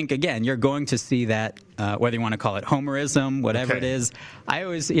 and I think, again, you're going to see that, whether you want to call it homerism, whatever it is. I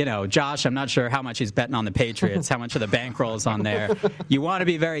always, Josh, I'm not sure how much he's betting on the Patriots, how much of the bankroll is on there. You want to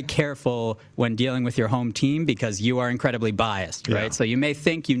be very careful when dealing with your home team because you are incredibly biased, right? Yeah. So you may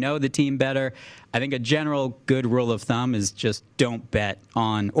think you know the team better. I think a general good rule of thumb is just don't bet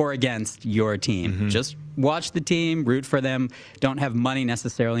on or against your team. Mm-hmm. Just watch the team, root for them, don't have money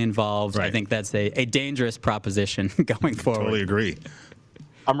necessarily involved. Right. I think that's a dangerous proposition going forward. Totally agree.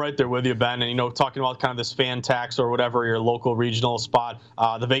 I'm right there with you, Ben. And, talking about kind of this fan tax or whatever, your local regional spot,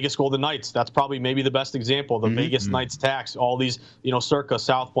 the Vegas Golden Knights, that's probably maybe the best example. The Vegas Knights tax, all these, Circa,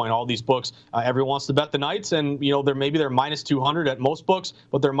 South Point, all these books. Everyone wants to bet the Knights, and, they're minus 200 at most books,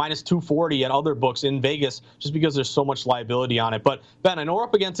 but they're minus 240 at other books in Vegas just because there's so much liability on it. But, Ben, I know we're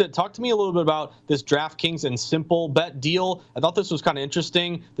up against it. Talk to me a little bit about this DraftKings and Simple Bet deal. I thought this was kind of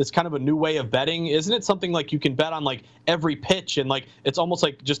interesting. This kind of a new way of betting. Isn't it something like you can bet on, like, every pitch and, like, it's almost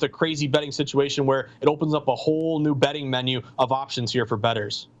like just a crazy betting situation where it opens up a whole new betting menu of options here for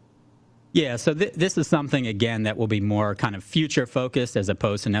bettors? Yeah, so this is something, again, that will be more kind of future-focused as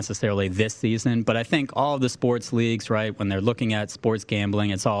opposed to necessarily this season. But I think all of the sports leagues, right, when they're looking at sports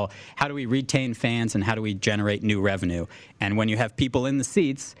gambling, it's all how do we retain fans and how do we generate new revenue? And when you have people in the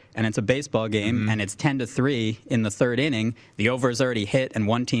seats and it's a baseball game and it's 10-3 in the third inning, the over is already hit and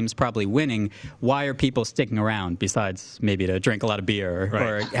one team's probably winning, why are people sticking around besides maybe to drink a lot of beer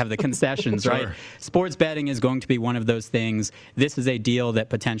or have the concessions, right? Sports betting is going to be one of those things. This is a deal that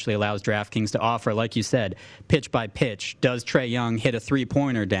potentially allows DraftKings to offer, like you said, pitch by pitch. Does Trae Young hit a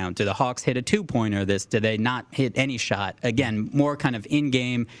three-pointer down? Do the Hawks hit a two-pointer? Do they not hit any shot? Again, more kind of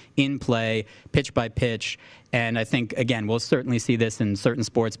in-game, in-play, pitch by pitch. And I think, again, we'll certainly see this in certain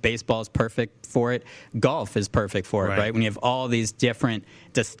sports. Baseball is perfect for it. Golf is perfect for it, right? When you have all these different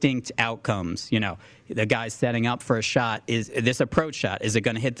distinct outcomes, the guy's setting up for a shot. Is this approach shot? Is it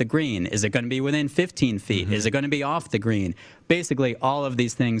going to hit the green? Is it going to be within 15 feet? Is it going to be off the green? Basically, all of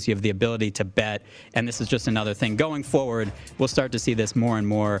these things you have the ability to bet, and this is just another thing. Going forward, we'll start to see this more and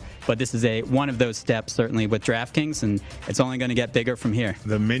more, but this is one of those steps, certainly, with DraftKings, and it's only going to get bigger from here.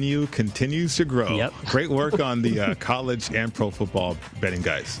 The menu continues to grow. Yep. Great work on the college and pro football betting,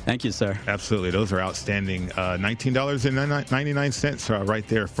 guys. Thank you, sir. Absolutely. Those are outstanding. $19.99 right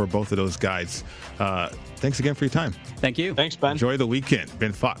there for both of those guides. Thanks again for your time. Thank you. Thanks, Ben. Enjoy the weekend.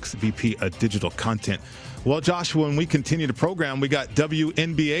 Ben Fox, VP of Digital Content. Well, Josh, when we continue the program, we got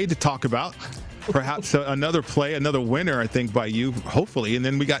WNBA to talk about. Perhaps another play, another winner, I think, by you, hopefully. And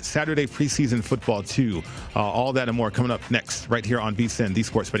then we got Saturday preseason football, too. All that and more coming up next right here on VSiN, the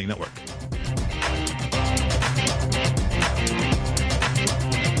Sports Betting Network.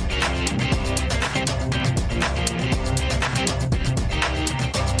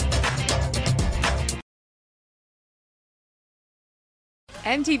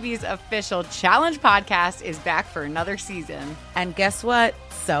 MTV's official Challenge podcast is back for another season. And guess what?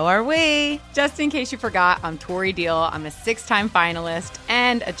 So are we. Just in case you forgot, I'm Tori Deal. I'm a 6-time finalist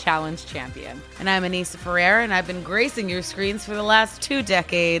and a Challenge champion. And I'm Anissa Ferreira, and I've been gracing your screens for the last 2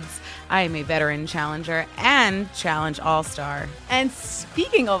 decades. I am a veteran challenger and Challenge All-Star. And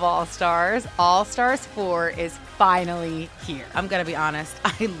speaking of All-Stars, All-Stars 4 is finally here. I'm going to be honest.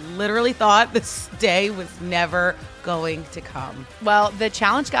 I literally thought this day was never going to come. Well, the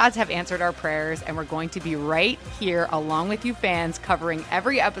Challenge gods have answered our prayers, and we're going to be right here along with you fans covering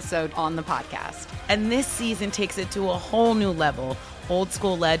every episode on the podcast. And this season takes it to a whole new level. Old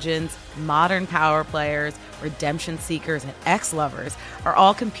school legends, modern power players, redemption seekers, and ex-lovers are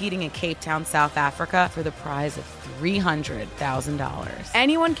all competing in Cape Town, South Africa for the prize of $300,000.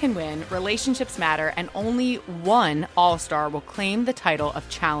 Anyone can win, relationships matter, and only one All-Star will claim the title of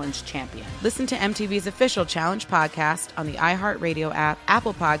Challenge champion. Listen to MTV's official Challenge podcast on the iHeartRadio app,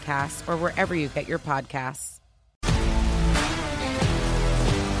 Apple Podcasts, or wherever you get your podcasts.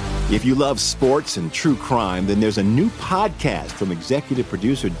 If you love sports and true crime, then there's a new podcast from executive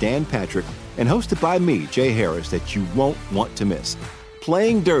producer Dan Patrick and hosted by me, Jay Harris, that you won't want to miss.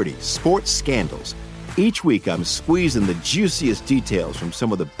 Playing Dirty: Sports Scandals. Each week, I'm squeezing the juiciest details from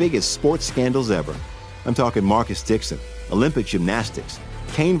some of the biggest sports scandals ever. I'm talking Marcus Dixon, Olympic gymnastics,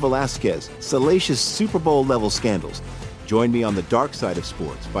 Cain Velasquez, salacious Super Bowl-level scandals. Join me on the dark side of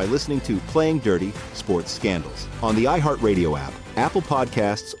sports by listening to Playing Dirty: Sports Scandals on the iHeartRadio app, Apple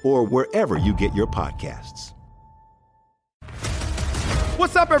Podcasts, or wherever you get your podcasts.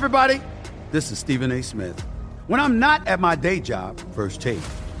 What's up, everybody? this is Stephen A. Smith. When I'm not at my day job, First Take,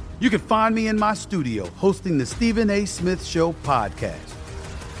 you can find me in my studio hosting the Stephen A. Smith Show podcast.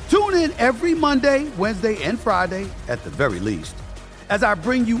 Tune in every Monday, Wednesday, and Friday, at the very least, as I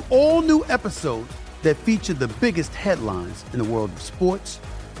bring you all new episodes that feature the biggest headlines in the world of sports,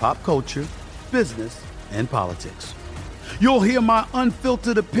 pop culture, business, and politics. You'll hear my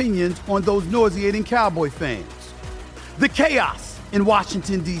unfiltered opinions on those nauseating Cowboy fans, the chaos in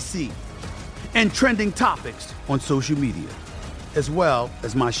Washington, D.C., and trending topics on social media, as well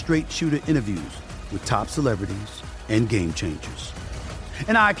as my straight shooter interviews with top celebrities and game changers.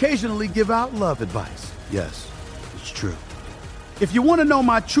 And I occasionally give out love advice. Yes, it's true. If you want to know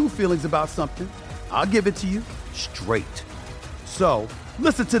my true feelings about something, I'll give it to you straight. So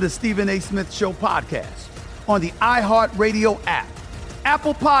listen to the Stephen A. Smith Show podcast on the iHeartRadio app,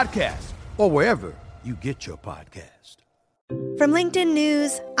 Apple Podcasts, or wherever you get your podcast. From LinkedIn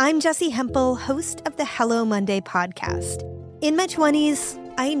News, I'm Jessie Hempel, host of the Hello Monday podcast. In my 20s,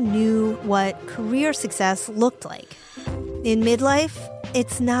 I knew what career success looked like. In midlife,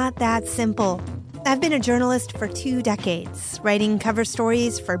 it's not that simple. I've been a journalist for 2 decades, writing cover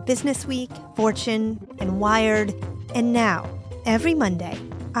stories for Business Week, Fortune, and Wired. And now, every Monday,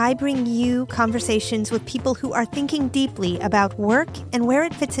 I bring you conversations with people who are thinking deeply about work and where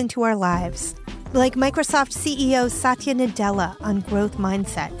it fits into our lives. Like Microsoft CEO Satya Nadella on growth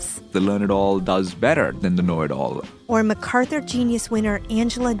mindsets. The learn-it-all does better than the know-it-all. Or MacArthur Genius winner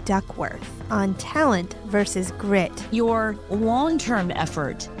Angela Duckworth on talent versus grit. Your long-term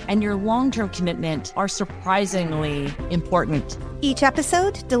effort and your long-term commitment are surprisingly important. Each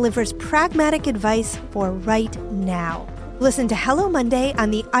episode delivers pragmatic advice for right now. Listen to Hello Monday on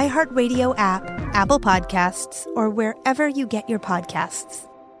the iHeartRadio app, Apple Podcasts, or wherever you get your podcasts.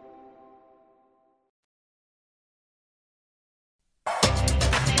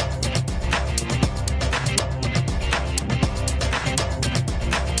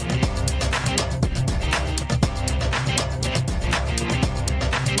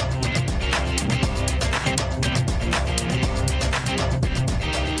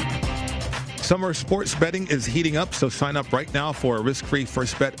 Summer sports betting is heating up, so sign up right now for a risk-free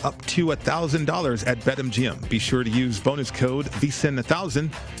first bet up to $1,000 at BetMGM. Be sure to use bonus code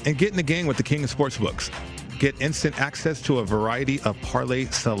VSIN1000 and get in the game with the king of sportsbooks. Get instant access to a variety of parlay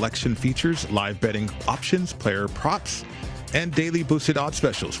selection features, live betting options, player props, and daily boosted odds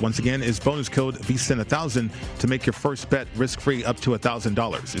specials. Once again, is bonus code VSIN1000 to make your first bet risk-free up to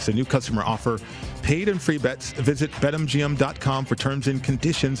 $1,000. It's a new customer offer. Paid and free bets. Visit BetMGM.com for terms and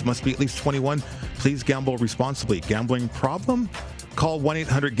conditions. Must be at least 21. Please gamble responsibly. Gambling problem? Call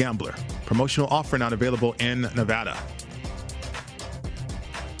 1-800-GAMBLER. Promotional offer not available in Nevada.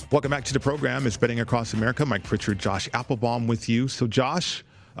 Welcome back to the program. It's Betting Across America. Mike Pritchard, Josh Applebaum with you. So, Josh,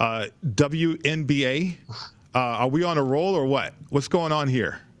 WNBA, are we on a roll or what? What's going on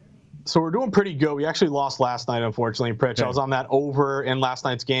here? So we're doing pretty good. We actually lost last night, unfortunately, Pritch. Okay. I was on that over in last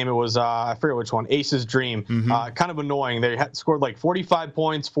night's game. It was, I forget which one, Aces Dream. Kind of annoying. They had scored like 45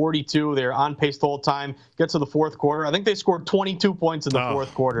 points, 42. They were on pace the whole time. Get to the fourth quarter. I think they scored 22 points in the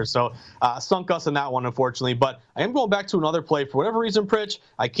fourth quarter. So sunk us in that one, unfortunately. But I am going back to another play. For whatever reason, Pritch,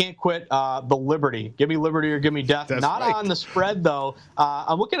 I can't quit the Liberty. Give me Liberty or give me death. That's Not right. on the spread, though.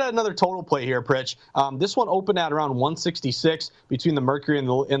 I'm looking at another total play here, Pritch. This one opened at around 166 between the Mercury and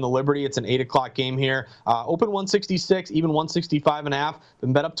the Liberty. It's an 8 o'clock game here. Open 166, even 165.5.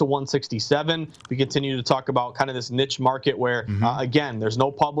 Been bet up to 167. We continue to talk about kind of this niche market where, again, there's no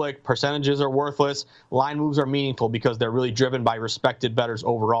public. Percentages are worthless. Line moves are meaningful because they're really driven by respected bettors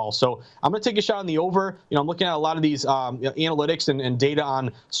overall. So I'm going to take a shot on the over. I'm looking at a lot of these analytics and data on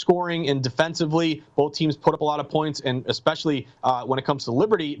scoring and defensively. Both teams put up a lot of points, and especially when it comes to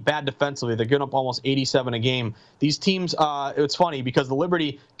Liberty, bad defensively. They're giving up almost 87 a game. These teams, it's funny because the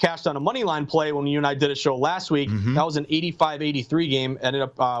Liberty cashed on a money line play when you and I did a show last week. That was an 85-83 game, ended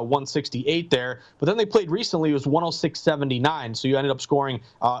up 168 there. But then they played recently, it was 106-79. So you ended up scoring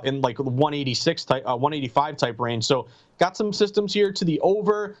in like 185 type range. So got some systems here to the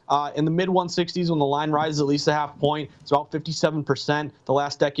over in the mid 160s when the line rises at least a half point. It's about 57% the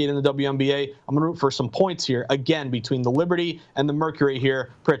last decade in the WNBA. I'm going to root for some points here, again, between the Liberty and the Mercury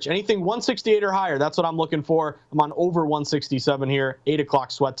here. Pritch, anything 168 or higher, that's what I'm looking for. I'm on over 167 here. 8 o'clock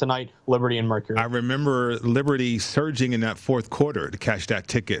sweat tonight, Liberty and Mercury. I remember Liberty surging in that fourth quarter to cash that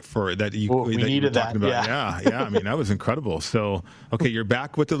ticket for that you, we that needed you were talking that. about. Yeah. I mean, that was incredible. So, okay, you're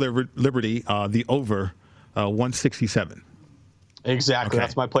back with the Liberty, the over. 167. Exactly. Okay.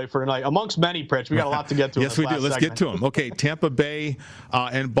 That's my play for tonight. Amongst many, Pritch. We got a lot to get to. Yes, we do. Let's get to them. Okay, Tampa Bay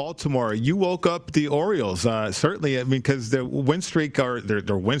and Baltimore. You woke up the Orioles. Certainly, I mean, because their win streak or their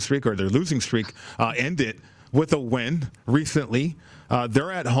losing streak ended with a win recently.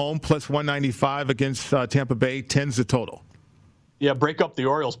 They're at home plus 195 against Tampa Bay. 10's the total. Yeah, break up the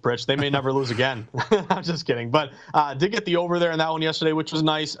Orioles, Pritch. They may never lose again. I'm just kidding. But did get the over there in that one yesterday, which was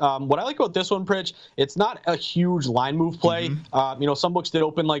nice. What I like about this one, Pritch, it's not a huge line move play. Mm-hmm. Some books did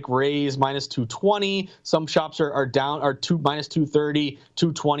open like Rays minus 220. Some shops are down, minus 230,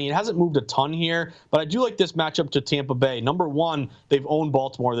 220. It hasn't moved a ton here, but I do like this matchup to Tampa Bay. Number one, they've owned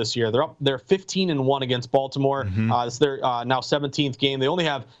Baltimore this year. They're 15-1 against Baltimore. Mm-hmm. It's their now 17th game. They only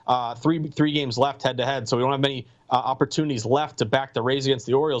have three games left head to head, so we don't have many opportunities left to back the Rays against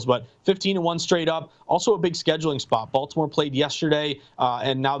the Orioles, but 15-1 straight up. Also a big scheduling spot. Baltimore played yesterday,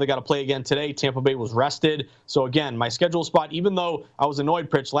 and now they got to play again today. Tampa Bay was rested. So again, my schedule spot, even though I was annoyed,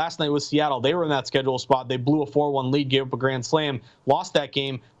 Pritch, last night with Seattle, they were in that schedule spot. They blew a 4-1 lead, gave up a grand slam, lost that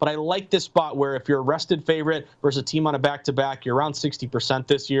game. But I like this spot where if you're a rested favorite versus a team on a back-to-back, you're around 60%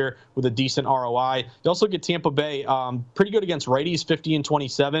 this year with a decent ROI. You also get Tampa Bay pretty good against righties,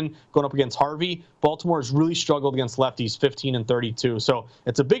 50-27, going up against Harvey. Baltimore has really struggled against lefties, 15-32. So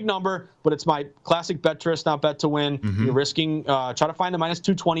it's a big number, but it's my classic bet to risk, not bet to win. Mm-hmm. You're risking, try to find a minus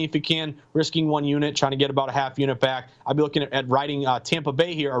 220 if you can, risking 1 unit, trying to get about a half unit back. I'll be looking at riding Tampa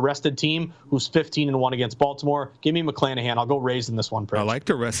Bay here, a rested team who's 15-1 against Baltimore. Give me McClanahan. I'll go Rays in this one, Pritch. I like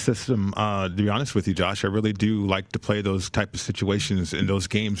the rest system, to be honest with you, Josh. I really do like to play those type of situations in those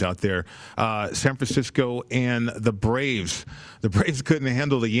games out there. San Francisco and the Braves. The Braves couldn't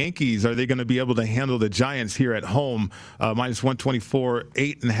handle the Yankees. Are they going to be able to handle the Giants here at home? Minus 124,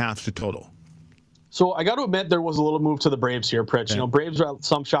 8.5 the total. So I got to admit there was a little move to the Braves here, Pritch. Yeah. Braves are at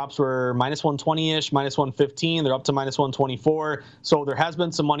some shops were minus 120-ish, minus 115. They're up to minus 124. So there has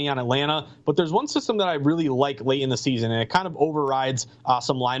been some money on Atlanta. But there's one system that I really like late in the season, and it kind of overrides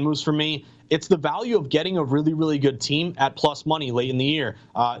some line moves for me. It's the value of getting a really, really good team at plus money late in the year.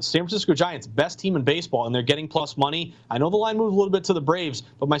 San Francisco Giants, best team in baseball, and they're getting plus money. I know the line moved a little bit to the Braves,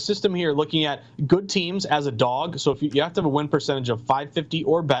 but my system here looking at good teams as a dog. So if you have to have a win percentage of 550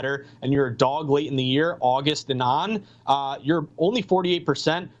 or better, and you're a dog late in the year, August and on, you're only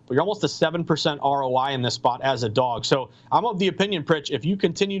 48%, but you're almost a 7% ROI in this spot as a dog. So I'm of the opinion, Pritch, if you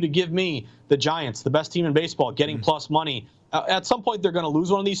continue to give me the Giants, the best team in baseball, getting plus money, at some point, they're going to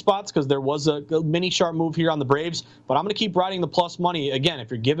lose one of these spots because there was a mini sharp move here on the Braves. But I'm going to keep riding the plus money. Again, if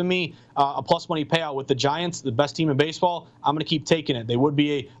you're giving me a plus money payout with the Giants, the best team in baseball, I'm going to keep taking it. They would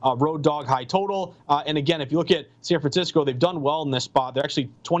be a road dog high total. And again, if you look at San Francisco, they've done well in this spot. They're actually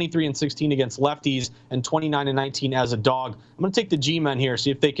 23-16 against lefties and 29-19 as a dog. I'm going to take the G-men here,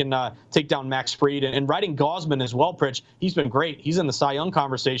 see if they can take down Max Fried. And riding Gausman as well, Pritch. He's been great. He's in the Cy Young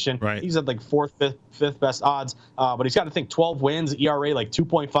conversation. Right. He's at like fourth, fifth best odds. But he's got to think 12 wins, ERA like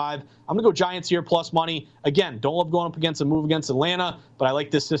 2.5. I'm going to go Giants here plus money. Again, don't love going up against a move against Atlanta, but I like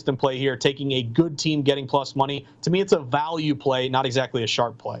this system play here, taking a good team, getting plus money. To me, it's a value play, not exactly a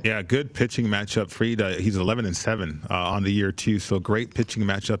sharp play. Yeah, good pitching matchup. Fried, he's 11-7 on the year, too, so great pitching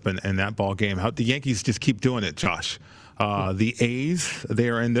matchup in that ball game. How the Yankees just keep doing it, Josh. The A's, they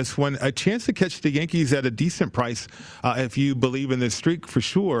are in this one. A chance to catch the Yankees at a decent price if you believe in this streak for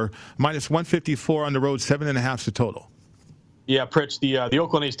sure. Minus 154 on the road, 7.5 the total. Yeah, Pritch, the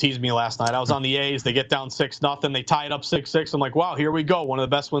Oakland A's teased me last night. I was on the A's. They get down 6-0. They tie it up 6-6. I'm like, wow, here we go. One of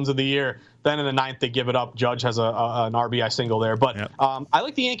the best wins of the year. Then in the ninth, they give it up. Judge has an RBI single there. But yep. I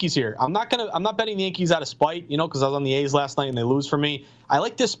like the Yankees here. I'm not betting the Yankees out of spite, because I was on the A's last night and they lose for me. I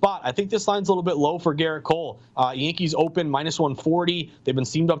like this spot. I think this line's a little bit low for Garrett Cole. Yankees open minus 140. They've been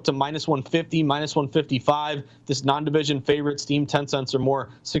steamed up to minus 150, minus 155. This non-division favorite, steam 10 cents or more,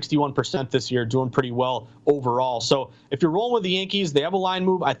 61% this year, doing pretty well overall. So if you're rolling with the Yankees, they have a line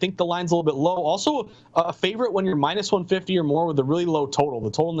move. I think the line's a little bit low. Also, a favorite when you're minus 150 or more with a really low total. The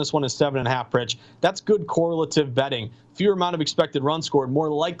total in this one is 7.5, Pritch. That's good correlative betting. Fewer amount of expected runs scored, more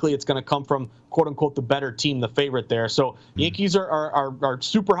likely it's going to come from, quote-unquote, the better team, the favorite there. So Yankees are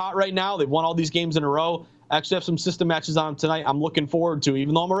super hot right now. They've won all these games in a row. I actually have some system matches on them tonight I'm looking forward to.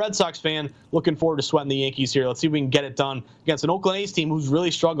 Even though I'm a Red Sox fan, looking forward to sweating the Yankees here. Let's see if we can get it done against an Oakland A's team who's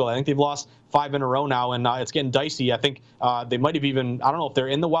really struggled. I think they've lost 5 in a row now, and it's getting dicey. I think they might have even, I don't know if they're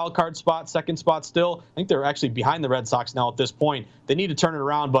in the wild card spot, second spot still. I think they're actually behind the Red Sox now at this point. They need to turn it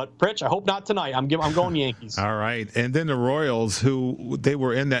around, but Pritch, I hope not tonight. I'm going Yankees. All right, and then the Royals, who they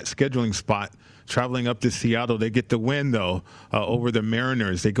were in that scheduling spot, traveling up to Seattle. They get the win, though, over the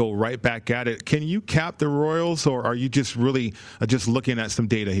Mariners. They go right back at it. Can you cap the Royals, or are you just really just looking at some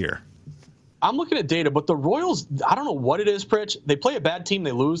data here? I'm looking at data, but the Royals, I don't know what it is, Pritch. They play a bad team,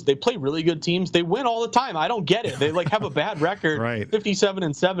 they lose. They play really good teams, they win all the time. I don't get it. They have a bad record, right.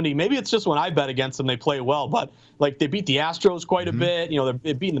 57-70. Maybe it's just when I bet against them, they play well. But they beat the Astros quite a bit.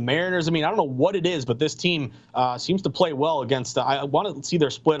 They're beating the Mariners. I mean, I don't know what it is, but this team seems to play well against. I want to see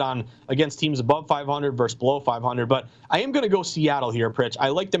their split against teams above 500 versus below 500. But I am going to go Seattle here, Pritch. I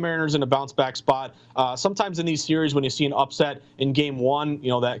like the Mariners in a bounce back spot. Sometimes in these series, when you see an upset in game one,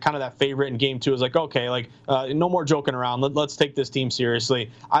 that favorite in game two is okay, no more joking around. Let's take this team seriously.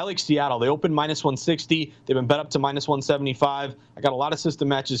 I like Seattle. They opened -160. They've been bet up to -175. I got a lot of system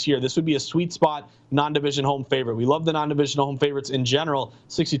matches here. This would be a sweet spot non-division home favorite. We love the non-division home favorites in general,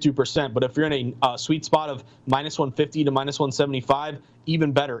 62%. But if you're in a sweet spot of -150 to -175,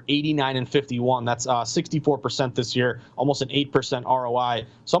 even better, 89-51. That's 64% this year, almost an 8% ROI.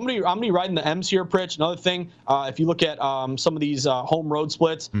 So I'm gonna be riding the M's here, Pritch. Another thing, if you look at some of these home road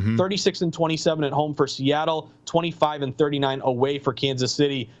splits, 36-27 at home for Seattle, 25-39 away for Kansas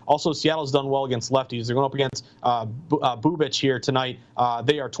City. Also, Seattle's done well against lefties. They're going up against Bubic here tonight.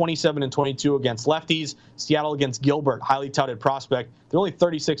 They are 27-22 against lefties. Seattle against Gilbert, highly touted prospect. They're only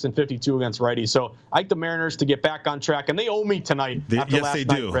 36-52 against righties. So I like the Mariners to get back on track, and they owe me tonight after last night,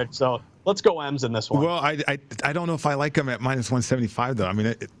 do. Rich. So let's go M's in this one. Well, I don't know if I like them at -175, though. I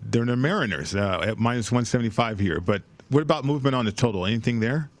mean, they're the Mariners at -175 here. But what about movement on the total? Anything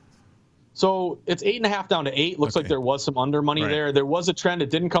there? So it's 8.5 down to 8. Looks like there was some under money there. There was a trend. It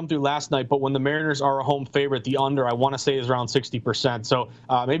didn't come through last night, but when the Mariners are a home favorite, the under, I want to say, is around 60%. So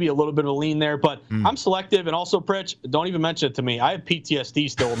maybe a little bit of a lean there, but I'm selective. And also, Pritch, don't even mention it to me. I have PTSD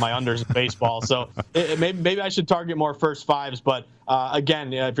still with my unders in baseball. So maybe I should target more first fives. But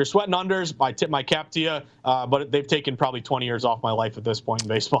again, if you're sweating unders, I tip my cap to you. But they've taken probably 20 years off my life at this point in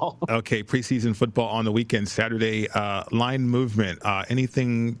baseball. Okay, preseason football on the weekend, Saturday, line movement.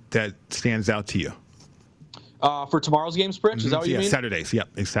 Anything that stands out to you? For tomorrow's games, Pritch? Is that what you mean? Saturday's. Yep,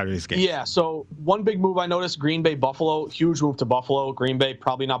 it's Saturday's game. Yeah, so one big move I noticed, Green Bay, Buffalo. Huge move to Buffalo. Green Bay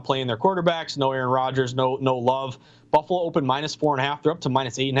probably not playing their quarterbacks. No Aaron Rodgers, no Love. Buffalo opened -4.5. They're up to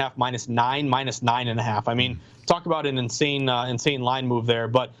 -8.5, -9, -9.5. I mean, talk about an insane line move there.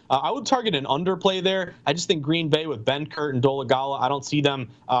 But I would target an underplay there. I just think Green Bay with Benkert and Dolagala, I don't see them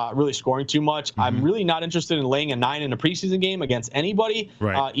really scoring too much. I'm really not interested in laying a 9 in a preseason game against anybody,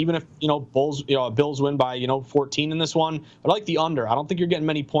 even if Bills win by 14 in this one. But I like the under. I don't think you're getting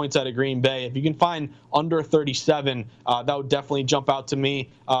many points out of Green Bay. If you can find under 37, that would definitely jump out to me.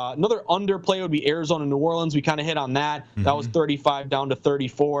 Another underplay would be Arizona, New Orleans. We kind of hit on that. That was 35 down to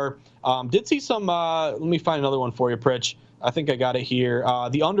 34. Did see some, let me find another one for you, Pritch. I think I got it here.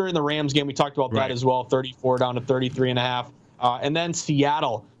 The under in the Rams game, we talked about that as well, 34 down to 33.5. And then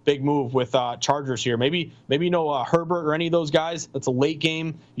Seattle, big move with Chargers here. Maybe Herbert or any of those guys. That's a late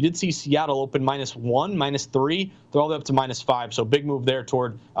game. You did see Seattle open -1, -3. They're all the way up to -5. So big move there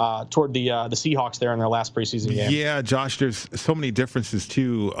toward the Seahawks there in their last preseason game. Yeah, Josh, there's so many differences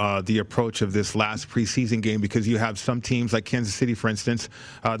to the approach of this last preseason game because you have some teams like Kansas City, for instance,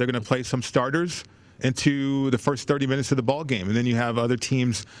 they're going to play some starters into the first 30 minutes of the ball game. And then you have other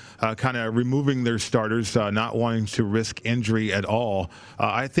teams kind of removing their starters, not wanting to risk injury at all.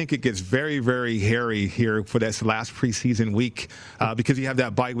 I think it gets very, very hairy here for this last preseason week because you have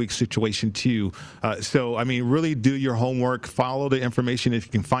that bye week situation too. So, I mean, really do your homework, follow the information if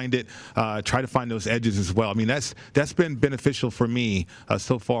you can find it, try to find those edges as well. I mean, that's been beneficial for me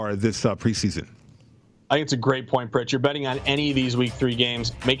so far this preseason. I think it's a great point, Pritch. You're betting on any of these Week 3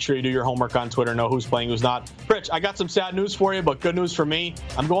 games. Make sure you do your homework on Twitter, know who's playing, who's not. Pritch, I got some sad news for you, but good news for me.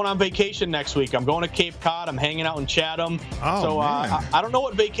 I'm going on vacation next week. I'm going to Cape Cod. I'm hanging out in Chatham. I don't know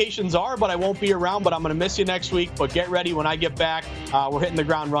what vacations are, but I won't be around, but I'm going to miss you next week. But get ready when I get back. We're hitting the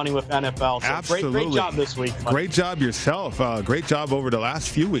ground running with NFL. So Absolutely. Great job this week. Great job yourself. Great job over the last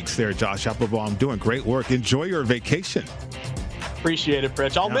few weeks there, Josh Applebaum. Doing great work. Enjoy your vacation. Appreciate it,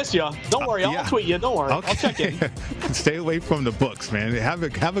 Pritch. I'll miss you. Don't worry. I'll tweet you. Don't worry. Okay. I'll check in. Stay away from the books, man. Have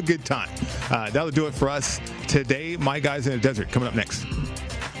a good time. That'll do it for us today. My Guys in the Desert coming up next.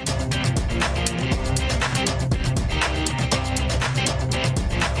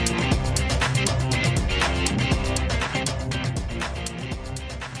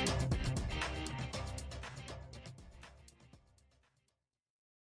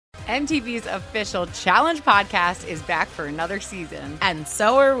 MTV's official Challenge podcast is back for another season. And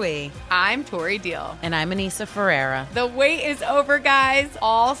so are we. I'm Tori Deal. And I'm Anissa Ferreira. The wait is over, guys.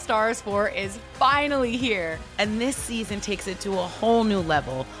 All Stars 4 is finally here. And this season takes it to a whole new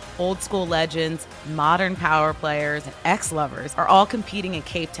level. Old school legends, modern power players, and ex-lovers are all competing in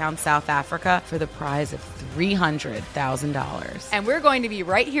Cape Town, South Africa for the prize of $300,000. And we're going to be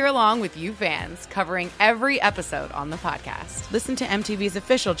right here along with you fans, covering every episode on the podcast. Listen to MTV's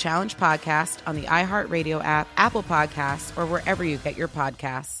official Challenge podcast on the iHeartRadio app, Apple Podcasts, or wherever you get your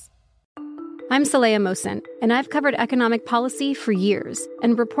podcasts. I'm Saleha Mohsin, and I've covered economic policy for years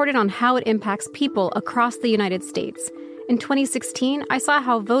and reported on how it impacts people across the United States. In 2016, I saw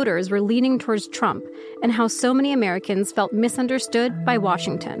how voters were leaning towards Trump and how so many Americans felt misunderstood by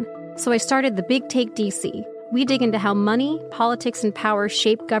Washington. So I started The Big Take DC. We dig into how money, politics, and power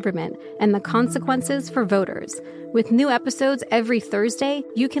shape government and the consequences for voters. With new episodes every Thursday,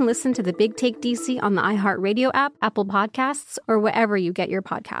 you can listen to The Big Take DC on the iHeartRadio app, Apple Podcasts, or wherever you get your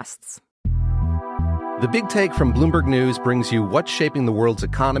podcasts. The Big Take from Bloomberg News brings you what's shaping the world's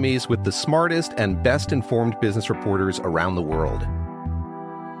economies with the smartest and best-informed business reporters around the world.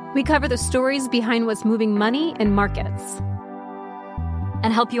 We cover the stories behind what's moving money and markets.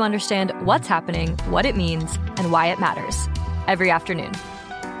 And help you understand what's happening, what it means, and why it matters. Every afternoon.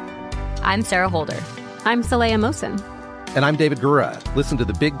 I'm Sarah Holder. I'm Saleha Mohsin. And I'm David Gura. Listen to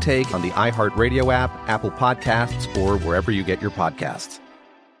The Big Take on the iHeartRadio app, Apple Podcasts, or wherever you get your podcasts.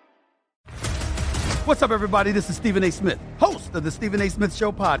 What's up, everybody? This is Stephen A. Smith, host of the Stephen A. Smith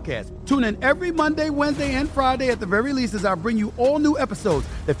Show podcast. Tune in every Monday, Wednesday, and Friday at the very least as I bring you all new episodes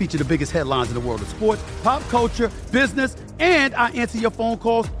that feature the biggest headlines in the world of sports, pop culture, business, and I answer your phone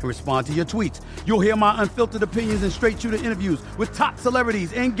calls and respond to your tweets. You'll hear my unfiltered opinions and straight-shooter interviews with top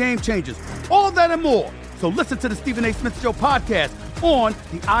celebrities and game changers. All that and more. So listen to the Stephen A. Smith Show podcast on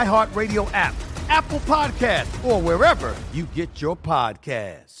the iHeartRadio app, Apple Podcasts, or wherever you get your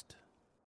podcast.